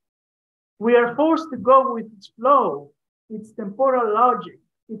stability. We are forced to go with its flow, its temporal logic,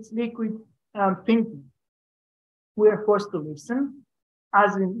 its liquid thinking. We are forced to listen,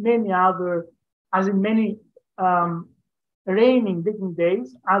 as in many raining digging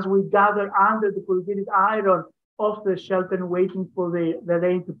days, as we gather under the corrugated iron of the shelter waiting for the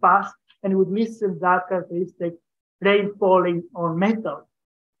rain to pass, and would listen to that characteristic rain falling on metal.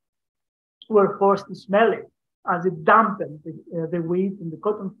 We're forced to smell it as it dampens the wheat in the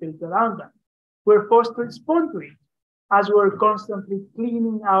cotton fields around us. We're forced to respond to it as we're constantly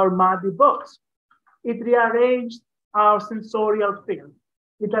cleaning our muddy box. It rearranged our sensorial field.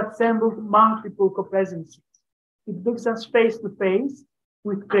 It assembled multiple co-presences. It brings us face to face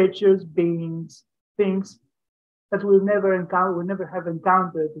with creatures, beings, things that we'll never have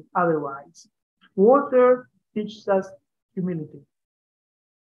encountered otherwise. Water teaches us humility.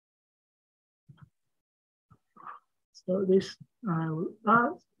 So this I will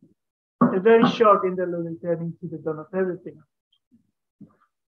ask. A very short interlude returning to the dawn of everything.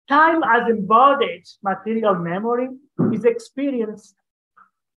 Time as embodied material memory is experienced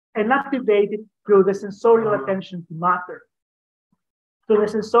and activated through the sensorial attention to matter, through the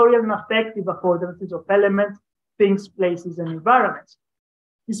sensorial and affective affordances of elements, things, places, and environments.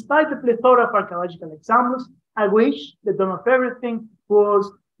 Despite the plethora of archaeological examples, I wish the dawn of everything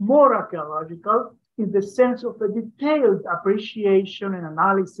was more archaeological in the sense of a detailed appreciation and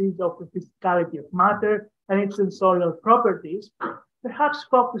analysis of the physicality of matter and its sensorial properties, perhaps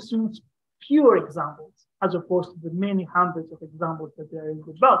focusing on fewer examples as opposed to the many hundreds of examples that there are in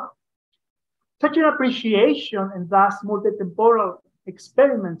the book. Such an appreciation and thus multitemporal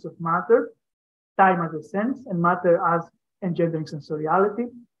experiments of matter, time as a sense and matter as engendering sensoriality,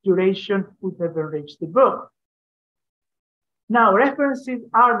 duration would have enriched the book. Now, references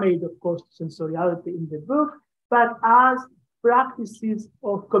are made, of course, to sensoriality in the book, but as practices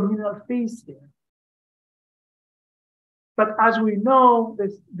of communal feasting. But as we know,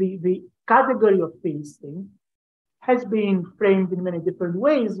 the category of feasting has been framed in many different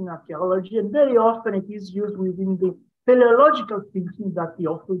ways in archaeology, and very often it is used within the teleological thinking that the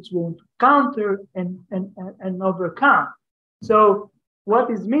authors want to counter and overcome. So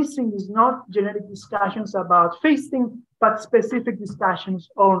what is missing is not generic discussions about feasting, but specific discussions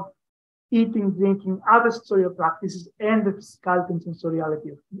on eating, drinking, other sensorial practices, and the physicality and sensoriality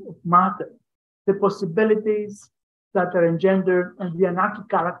of matter, the possibilities that are engendered, and the anarchic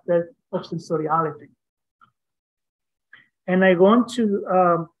character of sensoriality. And I want to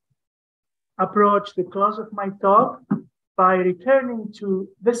approach the close of my talk by returning to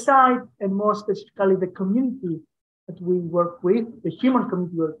the site and more specifically the community that we work with, the human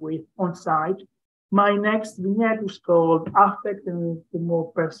community we work with on site. My next vignette is called Affect, and it's the more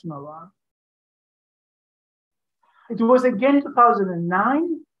personal one. It was again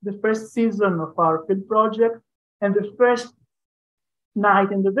 2009, the first season of our field project, and the first night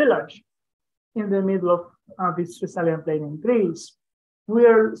in the village in the middle of this Thessalian plain in Greece. We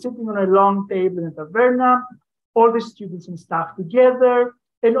are sitting on a long table in a taverna, all the students and staff together,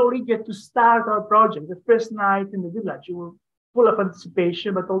 and already get to start our project. The first night in the village, we were full of anticipation,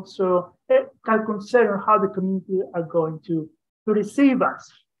 but also kind of concern on how the community are going to receive us.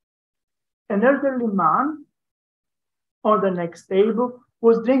 An elderly man on the next table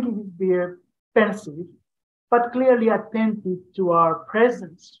was drinking his beer, pensive, but clearly attentive to our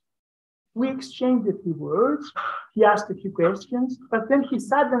presence. We exchanged a few words. He asked a few questions, but then he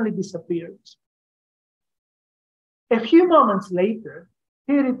suddenly disappears. A few moments later,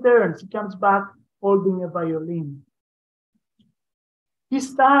 he returns. He comes back holding a violin. He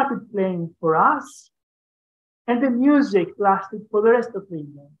started playing for us, and the music lasted for the rest of the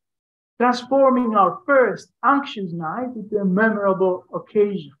evening, transforming our first anxious night into a memorable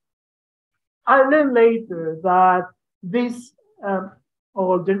occasion. I learned later that this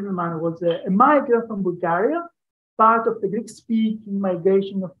old gentleman was a migrant from Bulgaria, part of the Greek-speaking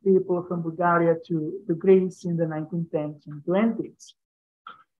migration of people from Bulgaria to Greece in the 1910s and 20s.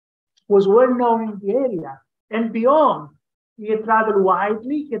 Was well known in the area and beyond. He had traveled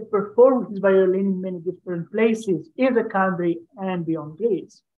widely. He had performed his violin in many different places in the country and beyond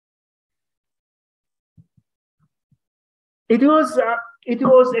Greece. It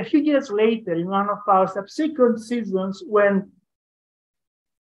was a few years later, in one of our subsequent seasons, when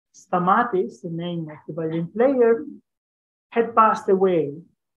Stamatis, the name of the violin player, had passed away,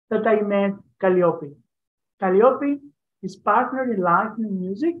 that I met Calliope. Calliope, his partner in life and in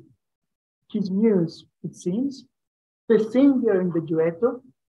music, his muse, it seems, the singer in the duetto,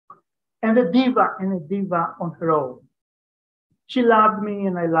 and a diva on her own. She loved me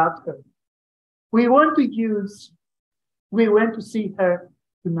and I loved her. We went to see her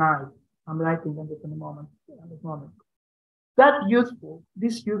tonight. I'm writing on it in a moment.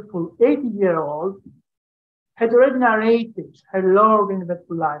 This youthful 80-year-old had already narrated her long and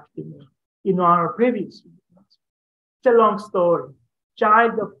eventful life to me in our previous videos. It's a long story.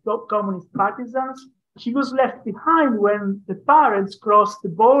 Child of communist partisans, she was left behind when the parents crossed the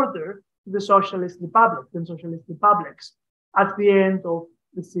border to the socialist republics and socialist republics at the end of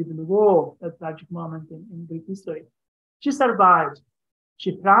the Civil War, a tragic moment in Greek history. She survived.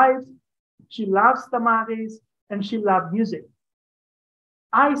 She thrived. She loves Stamatis, and she loved music.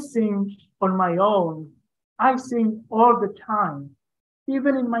 I sing on my own. I sing all the time,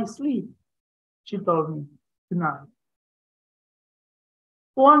 even in my sleep, she told me tonight.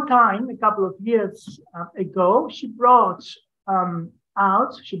 One time, a couple of years ago, she brought out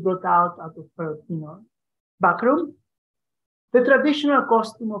of her, back room, the traditional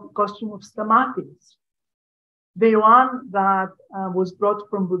costume of Stamatis, the one that was brought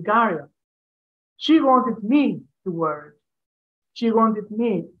from Bulgaria. She wanted me to wear it. She wanted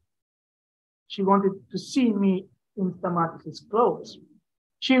to see me in Stamatis' clothes.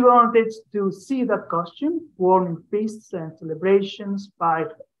 She wanted to see that costume worn in feasts and celebrations by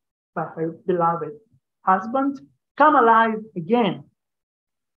her beloved husband come alive again.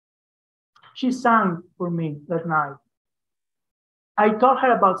 She sang for me that night. I told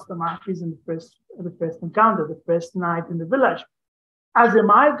her about Stamatis in the first encounter, the first night in the village. As a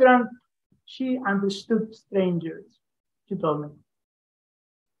migrant, she understood strangers, she told me.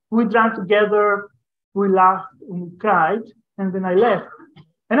 We drank together, we laughed, and we cried, and then I left.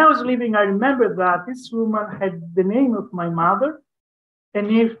 And I was leaving, I remember that this woman had the name of my mother, and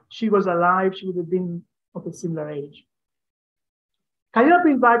if she was alive, she would have been of a similar age. Calliope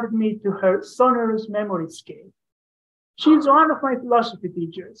invited me to her sonorous memory scale. She's one of my philosophy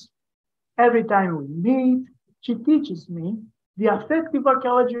teachers. Every time we meet, she teaches me the affective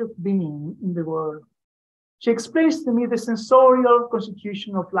archaeology of being in the world. She explains to me the sensorial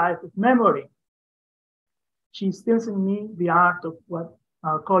constitution of life of memory. She instills in me the art of what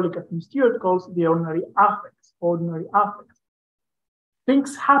our colleague Catherine Stewart calls the ordinary affects.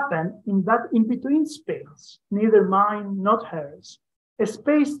 Things happen in that in-between space, neither mine nor hers, a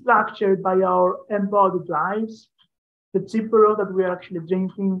space structured by our embodied lives, the Tsiporo that we are actually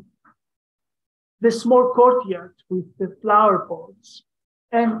drinking, the small courtyard with the flower pots,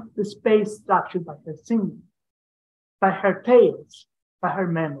 and the space structured by her singing, by her tales, by her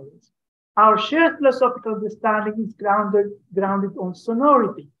memories. Our shared philosophical understanding is grounded on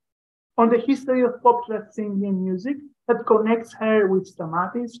sonority, on the history of popular singing and music, that connects her with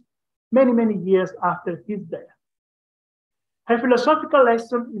Stamatis many, many years after his death. Her philosophical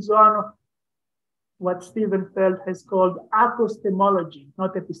lesson is one of what Stephen Feld has called acoustemology,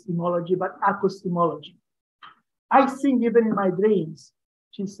 not epistemology, but acoustemology. I sing even in my dreams,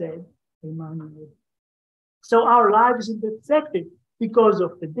 she said, Emmanuel. So our lives are intersected because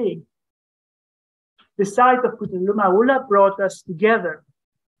of the dig. The site of Kutulumaula brought us together.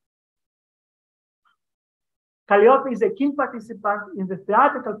 Calliope is a keen participant in the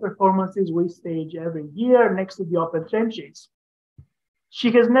theatrical performances we stage every year next to the open trenches.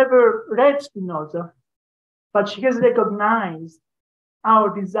 She has never read Spinoza, but she has recognized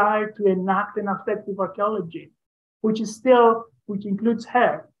our desire to enact an affective archaeology, which includes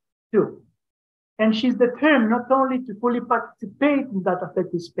her too. And she's determined not only to fully participate in that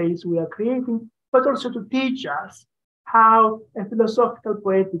affective space we are creating, but also to teach us how a philosophical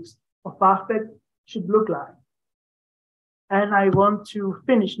poetics of affect should look like. And I want to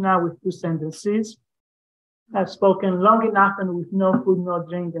finish now with 2 sentences. I've spoken long enough and with no food, no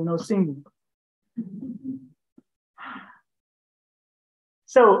drink, and no singing.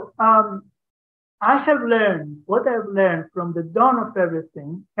 So I have learned what I've learned from the dawn of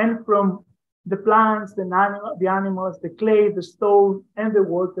everything and from the plants, the animals, the clay, the stone, and the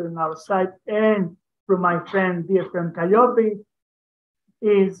water in our site, and from my dear friend Calliope,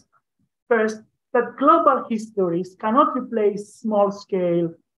 is first that global histories cannot replace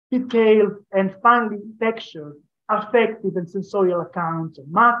small-scale, detailed, and finely textured, affective and sensorial accounts of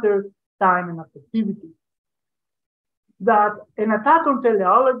matter, time, and affectivity. That an attack on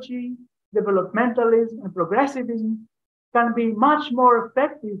teleology, developmentalism, and progressivism can be much more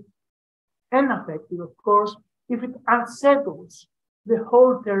effective and effective, of course, if it unsettles the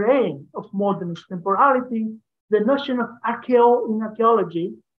whole terrain of modernist temporality, the notion of in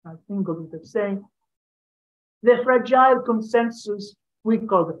archaeology, I think of it as saying, the fragile consensus we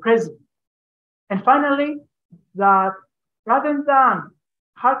call the present. And finally, that rather than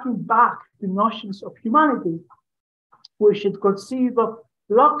harking back to notions of humanity, we should conceive of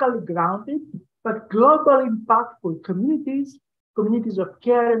locally grounded but globally impactful communities, communities of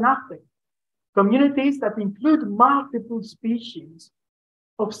care and affect, communities that include multiple species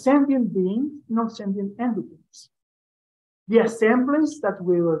of sentient beings, non-sentient entities. The assemblies that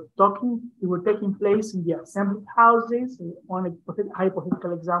were taking place in the assembly houses, one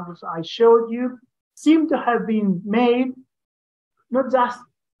hypothetical examples I showed you, seem to have been made not just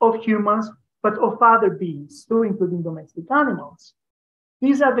of humans, but of other beings, too, including domestic animals.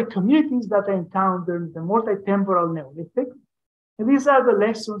 These are the communities that I encountered in the multi-temporal Neolithic, and these are the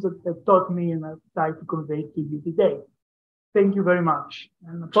lessons that have taught me and I've tried to convey to you today. Thank you very much,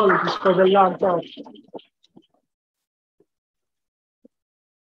 and apologies for the long talk.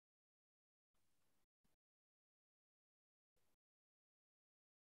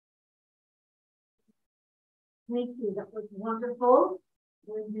 Thank you. That was wonderful.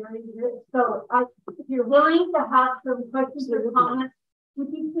 So, if you're willing to have some questions or comments, would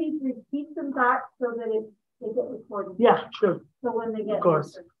you please repeat them back so that they get recorded? Yeah, sure. So when they get, of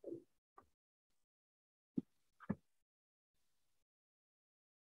course.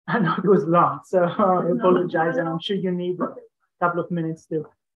 I know it was long, so I apologize, and I'm sure you need a couple of minutes too.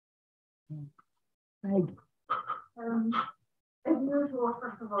 Thank you. As usual,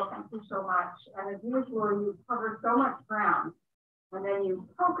 first of all, thank you so much. And as usual, you cover so much ground, and then you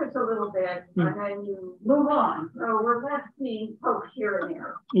focus a little bit, and then you move on. So we're glad to see folks here and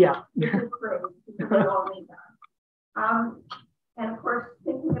there. Yeah. This is great, because we all need that. And of course,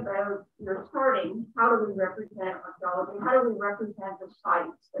 thinking about your starting, how do we represent archaeology? How do we represent the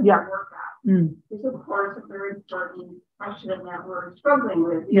sites that we work at? Is, of course, a very important question that we're struggling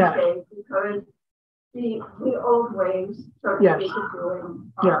with these days, because the old ways, so to speak, of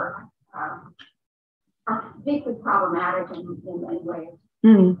doing are deeply problematic in many ways.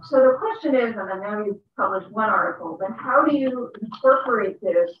 So the question is, and I know you've published one article, but how do you incorporate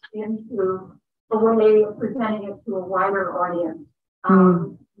this into a way of presenting it to a wider audience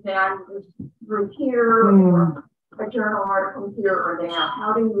than this group here or a journal article here or there?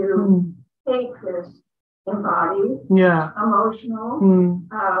 How do you take this embodied, emotional,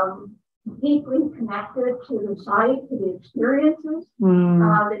 deeply connected to the site, to the experiences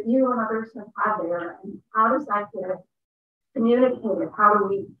that you and others have had there, and how does that get communicated? How do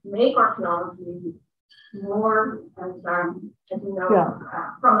we make archaeology more, as you know,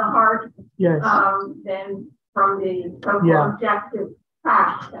 from the heart than from the so-called objective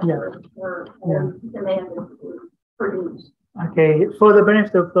facts that we're demanded to produce? Okay, for the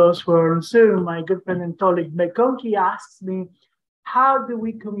benefit of those who are on Zoom, my good friend and colleague Bekonki asks me, how do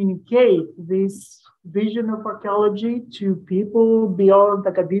we communicate this vision of archaeology to people beyond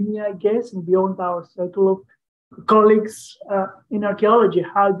academia, I guess, and beyond our circle of colleagues in archaeology?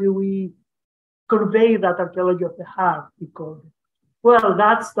 How do we convey that archaeology of the heart, we call it? Well,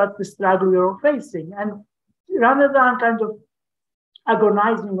 that's the struggle we're all facing. And rather than kind of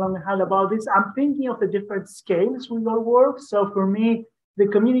agonizing long and hard about this, I'm thinking of the different scales we all work. So for me, the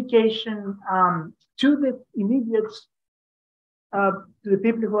communication to the immediate, to the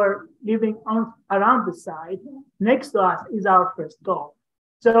people who are living around the site next to us is our first goal.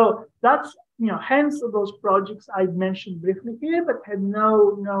 So that's, hence those projects I've mentioned briefly here, but had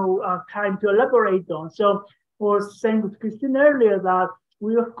no time to elaborate on. So I was saying with Christine earlier that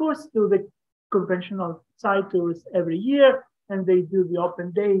we, of course, do the conventional site tours every year, and they do the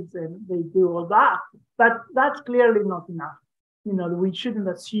open days and they do all that. But that's clearly not enough. We shouldn't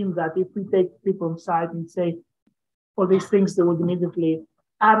assume that if we take people on site and say all these things, they would immediately.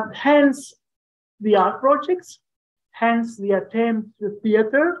 Hence the art projects, hence the attempt to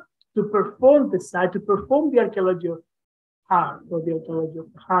theater to perform the site, to perform the archaeology of art or the archaeology of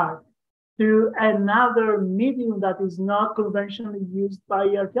art to another medium that is not conventionally used by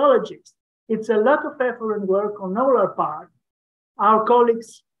archaeologists. It's a lot of effort and work on our part. Our colleague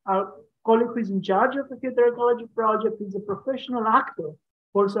who is in charge of the theater archaeology project is a professional actor,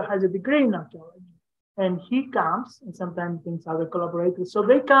 also has a degree in archaeology. And he comes, and sometimes brings other collaborators. So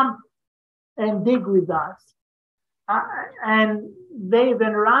they come and dig with us. And they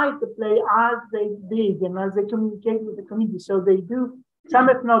then write the play as they dig and as they communicate with the community. So they do some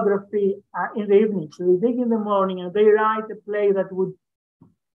ethnography in the evening. So they dig in the morning and they write a play that would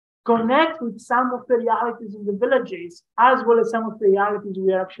connect with some of the realities in the villages, as well as some of the realities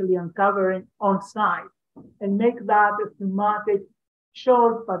we are actually uncovering on site, and make that a thematic,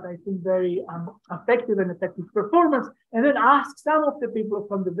 short, but I think very effective and effective performance. And then ask some of the people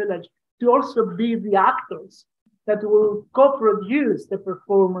from the village to also be the actors that will co-produce the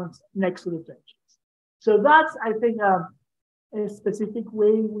performance next to the trenches. So that's, I think, a specific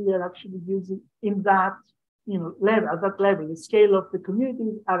way we are actually using in that level, at that level, the scale of the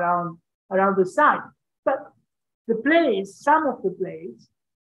communities around the site. But the plays, some of the plays,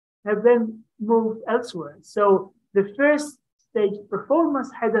 have then moved elsewhere. So the first stage performance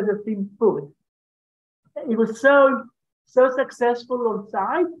had as a theme food. It was so successful on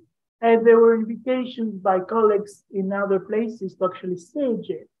site, and there were invitations by colleagues in other places to actually stage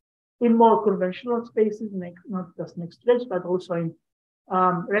it in more conventional spaces, not just next to it, but also in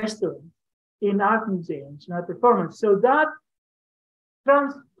restaurants, in art museums, in art performance. So that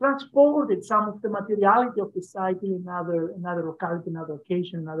transported some of the materiality of the site in another locality, another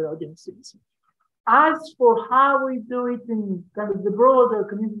occasion, another audiences. As for how we do it in kind of the broader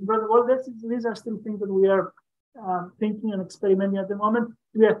community, well, these are still things that we are thinking and experimenting at the moment.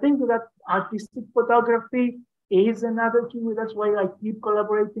 We are thinking that artistic photography is another key. That's why I keep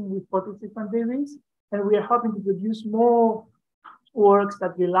collaborating with participants in this. And we are hoping to produce more works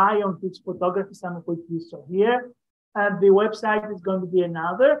that rely on this photography, some of which you saw here. And the website is going to be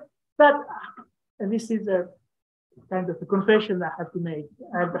another. But and this is a kind of a confession that I have to make,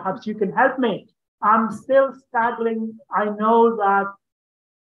 and perhaps you can help me. I'm still struggling. I know that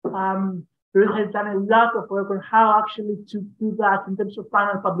Ruth has done a lot of work on how actually to do that in terms of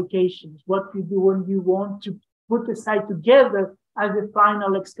final publications, what you do when you want to put the site together as a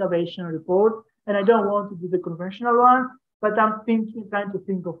final excavation report. And I don't want to do the conventional one, but I'm trying to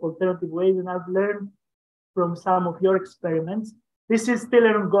think of alternative ways, and I've learned from some of your experiments. This is still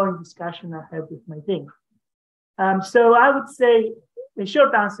an ongoing discussion I have with my team. So I would say the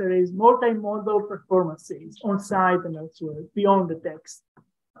short answer is multimodal performances on site and elsewhere, beyond the text.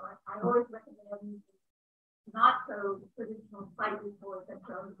 I always recommend not so traditional site reports that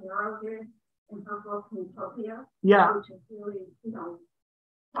Joe Zero did in her book Utopia. Yeah. Which is really,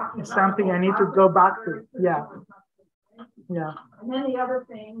 it's something I need to go back to. Yeah. Yeah. And then the other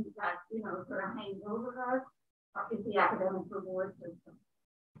thing that, sort of hangs over us is the academic reward system.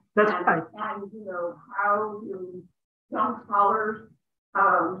 That's right. And, how do young scholars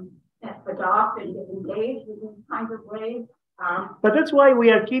adopt and get engaged with these kinds of ways. But that's why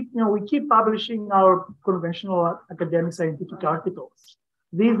we keep publishing our conventional academic scientific articles.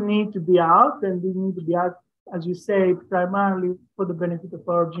 These need to be out, and these need to be out, as you say, primarily for the benefit of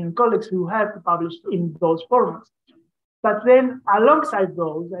our junior colleagues who have to publish in those formats. But then alongside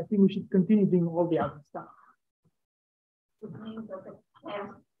those, I think we should continue doing all the other stuff. It means that the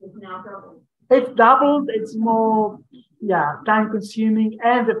task is now doubled. It's doubled, it's more, time consuming,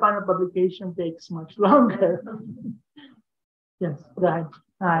 and the final publication takes much longer. Yes, right.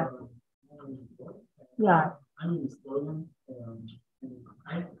 Yeah. I'm a historian, and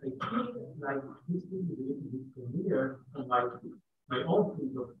I feel like this is a little bit familiar from my own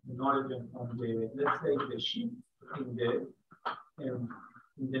field of knowledge and from the, let's say, the shift in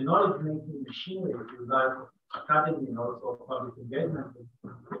the knowledge-making machinery that academy and also public engagement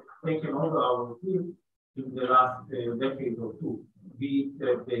has taken over our field in the last decade or two, be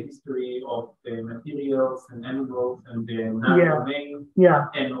it the history of the materials and animals and the natural domain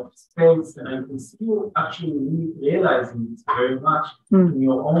and of space. And I can still actually realizing this very much in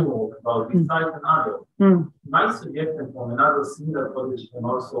your own work about this site and others. My suggestion from another similar project and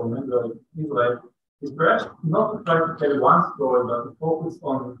also a member of Israel is perhaps not to try to tell one story, but to focus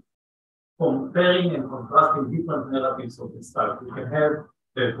on comparing and contrasting different narratives of the site. We can have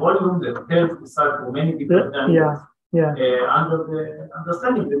the volume that tells the site for many different angles, under the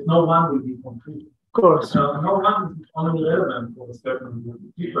understanding that no one will be complete. Of course. No one is only relevant for a certain group of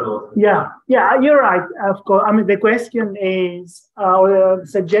people. Yeah, you're right. Of course. I mean, the question is, or the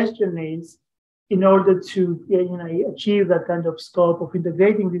suggestion is, in order to achieve that kind of scope of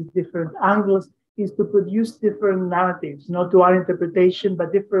integrating these different angles, is to produce different narratives, not one interpretation,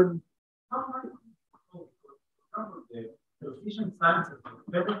 but different. The efficient sciences have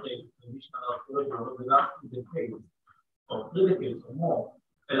penetrated traditional archaeology over the last 2 decades, or 3 decades or more,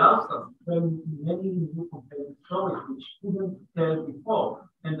 allows us to tell many new compelling stories which couldn't tell before,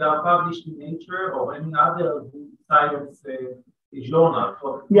 and are published in Nature or any other science journal.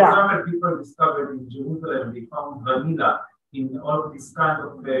 For example, people discovered in Jerusalem, they found vanilla in all of this kind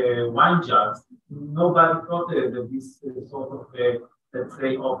of wine jars. Nobody thought that this sort of, let's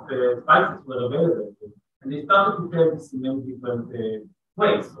say, of spices were available. And they started to tell this in many different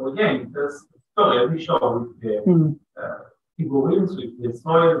ways. So again, there's a story every show with the figurines, with the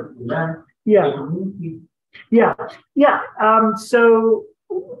soil, with the land, the community. So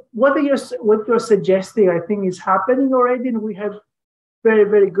what you're suggesting, I think, is happening already, and we have very,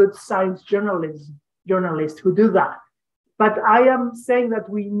 very good science journalists who do that. But I am saying that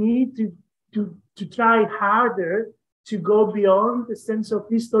we need to try harder to go beyond the sense of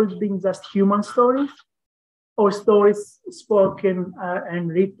these stories being just human stories, or stories spoken and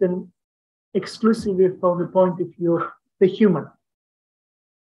written exclusively from the point of view of the human.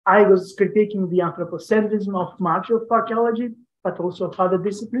 I was critiquing the anthropocentrism of much of archaeology, but also of other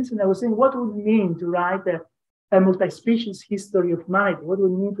disciplines, and I was saying, what would it mean to write a multi-species history of humanity? What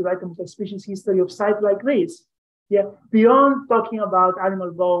would it mean to write a multi-species history of sites like this? Beyond talking about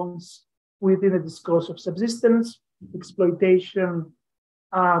animal bones within a discourse of subsistence, exploitation,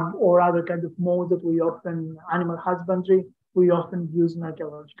 or other kind of modes that we often, animal husbandry, we often use in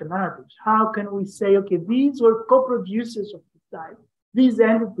archaeological narratives. How can we say, okay, these were co-producers of the site, these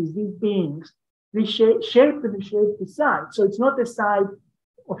entities, these beings, they shaped and reshaped the site. So it's not a site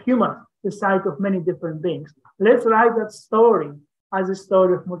of humans, the site of many different beings. Let's write that story as a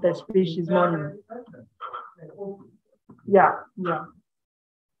story of multi-species monument. I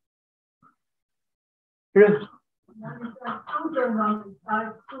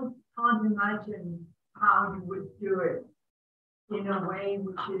still can't imagine how you would do it in a way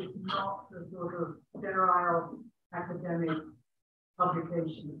which is not the sort of sterile academic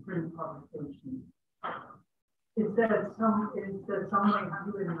publication, print publication. Is there some way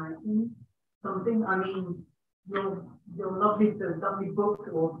to imagine something? I mean, your lovely book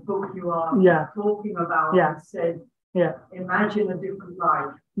or book you are talking about said, imagine a different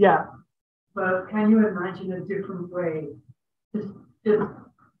life. But can you imagine a different way? Just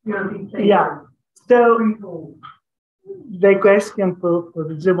be playful. So the question for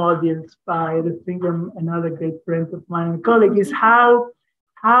the Zoom audience by I think another great friend of mine and colleague is how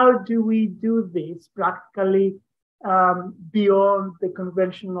do we do this practically beyond the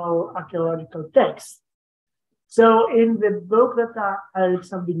conventional archaeological text? So in the book that I read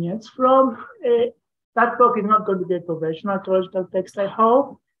some vignettes from, that book is not going to be a conventional archaeological text, I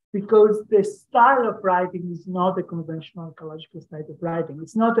hope, because the style of writing is not a conventional archaeological style of writing.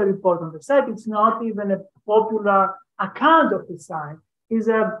 It's not a report on the site. It's not even a popular account of the site. It's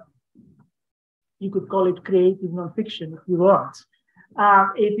you could call it creative nonfiction if you want.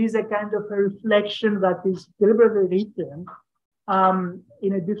 It is a kind of a reflection that is deliberately written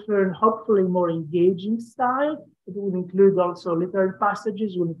in a different, hopefully more engaging style. It will include also literary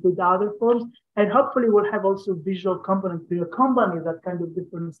passages, will include other forms, and hopefully will have also visual components to accompany that kind of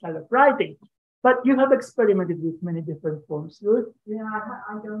different style of writing. But you have experimented with many different forms. Yeah,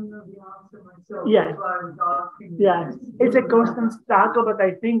 I don't know the answer myself. Yes. That's why I was asking. Yes, it's a constant struggle, but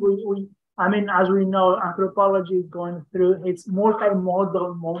I think I mean, as we know, anthropology is going through its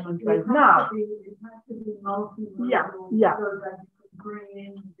multimodal moment right now. It has to be multimodal. Yeah. So that you can bring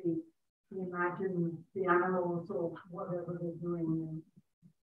in the imagine the animals or whatever they're doing.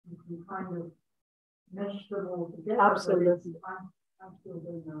 you can kind of mesh them all together. Absolutely. I'm still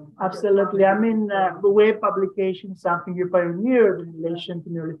doing that. Absolutely. I mean, the web publication is something you pioneered in relation to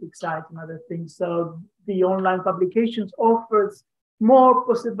Neolithic sites and other things. So the online publications offers more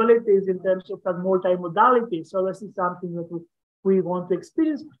possibilities in terms of that multimodality. So this is something that we want to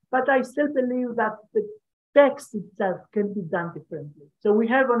experience. But I still believe that the text itself can be done differently. So we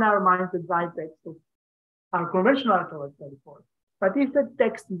have on our mind the dry text of our conventional archaeological report. But if the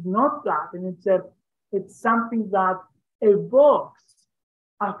text is not that, and it's something that evokes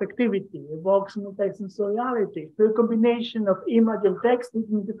affectivity, evokes multisensoriality, through a combination of image and text in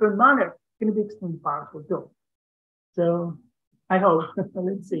a different manner, can be extremely powerful too. So I hope.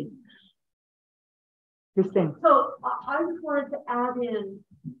 Let's see. Christine. So I just wanted to add in,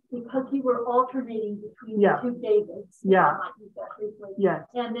 because you were alternating between the two Davids. Yeah. I might use that briefly. Yes.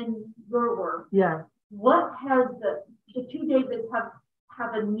 And then your work. Yeah. What has the two Davids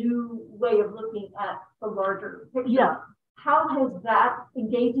have a new way of looking at the larger picture? Yeah. How has that,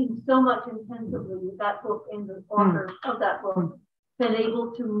 engaging so much intensively with that book and the authors of that book, been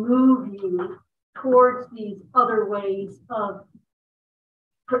able to move you towards these other ways of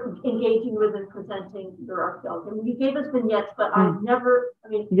engaging with and presenting your archaeology? I mean, you gave us vignettes, but you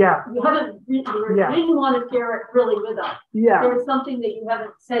haven't, didn't want to share it really with us. Yeah. There's something that you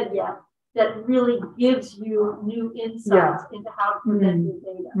haven't said yet that really gives you new insights into how to present your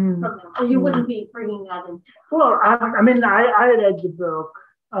data from them. Or you wouldn't be bringing that in. Well, I mean, I read the book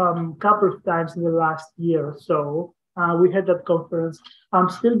a couple of times in the last year or so. We had that conference. I'm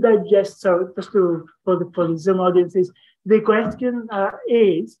still digest. So just for the Zoom audiences, the question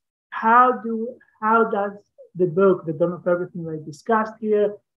is how does the book, The Dawn of Everything I discussed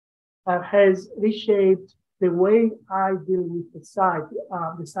here, has reshaped the way I deal with the site,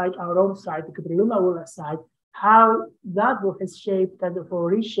 our own site, the Moria site, how that book has shaped or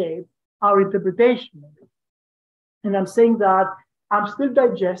reshaped our interpretation of it. And I'm saying that I'm still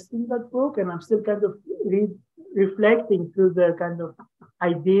digesting that book, and I'm still kind of reflecting through the kind of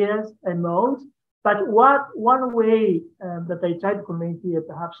ideas and modes. But one way that I try to convey here,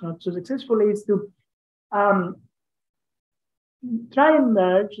 perhaps not so successfully, is to try and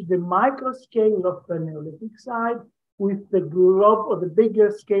merge the micro scale of the Neolithic side with the the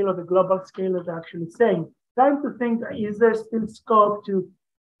bigger scale or the global scale that they're actually saying. Trying to think, is there still scope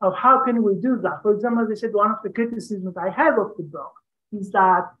of how can we do that? For example, as I said, one of the criticisms I have of the book is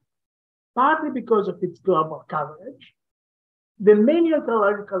that partly because of its global coverage, the many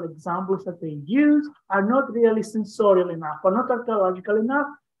archaeological examples that they use are not really sensorial enough, are not archaeological enough,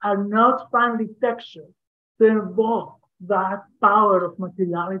 are not finely textured to invoke that power of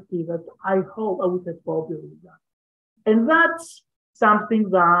materiality that I would have hoped with that. And that's something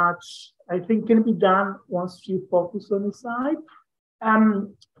that I think can be done once you focus on the site.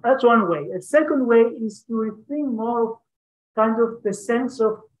 That's one way. A second way is to rethink more kind of the sense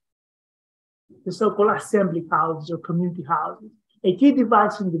of the so-called assembly houses or community houses. A key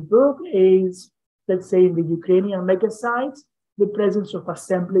device in the book is, let's say, in the Ukrainian mega sites, the presence of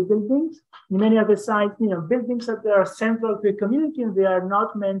assembly buildings. In many other sites, buildings that are central to a community, and they are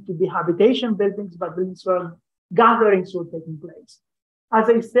not meant to be habitation buildings, but buildings where gatherings were taking place. As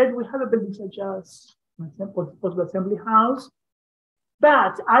I said, we have a building such as possible assembly house,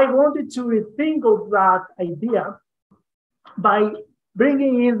 but I wanted to rethink of that idea by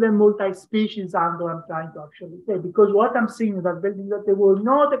bringing in the multi-species angle I'm trying to actually say, because what I'm seeing is that buildings that they were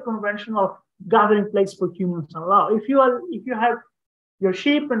not a conventional gathering place for humans alone. If you have your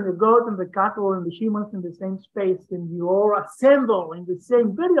sheep and the goat and the cattle and the humans in the same space, and you all assemble in the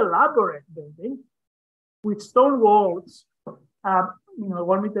same very elaborate building with stone walls,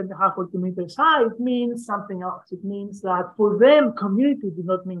 1.5 meters or 2 meters high, it means something else. It means that for them, community does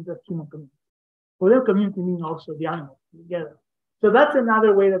not mean just human community. For them, community means also the animals together. So that's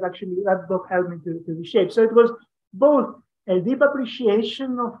another way that actually that book helped me to reshape. So it was both a deep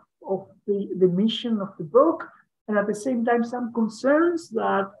appreciation of the mission of the book, and at the same time, some concerns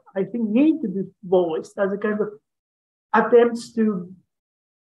that I think need to be voiced as a kind of attempts to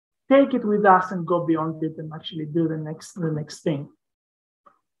take it with us and go beyond it and actually do the next thing.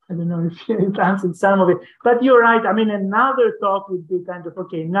 I don't know if it answered some of it, but you're right. I mean, another talk would be kind of,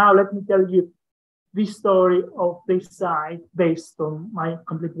 okay, now let me tell you the story of this site based on my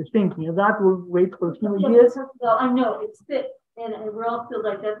complete thinking. And that will wait for a few years. Well, I know it's thick, and we're all still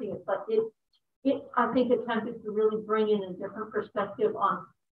digesting it, but it I think attempted to really bring in a different perspective on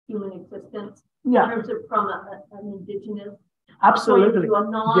human existence in terms of from an indigenous absolutely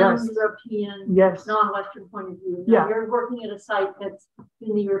point of view, a non-European, non-Western point of view. Now, you're working at a site that's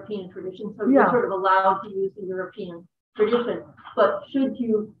in the European tradition, so you're sort of allowed to use the European tradition. But should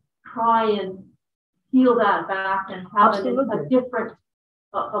you try and peel that back and have a different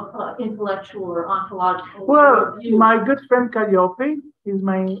intellectual or ontological view? My good friend Calliope is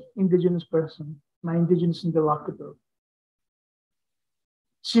my indigenous person, my indigenous interlocutor.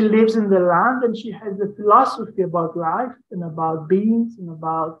 She lives in the land and she has a philosophy about life and about beings and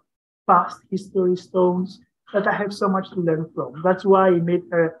about past history stones that I have so much to learn from. That's why I made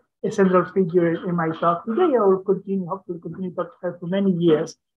her a central figure in my talk today. I will hopefully continue to talk to her for many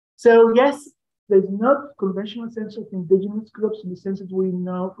years. So yes, there's not conventional sense of indigenous groups in the sense that we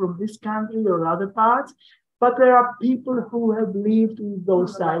know from this country or other parts, but there are people who have lived with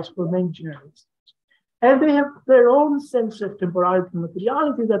those sites for many generations. And they have their own sense of temporality and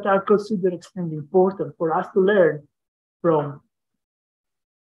materiality that are considered extremely important for us to learn from.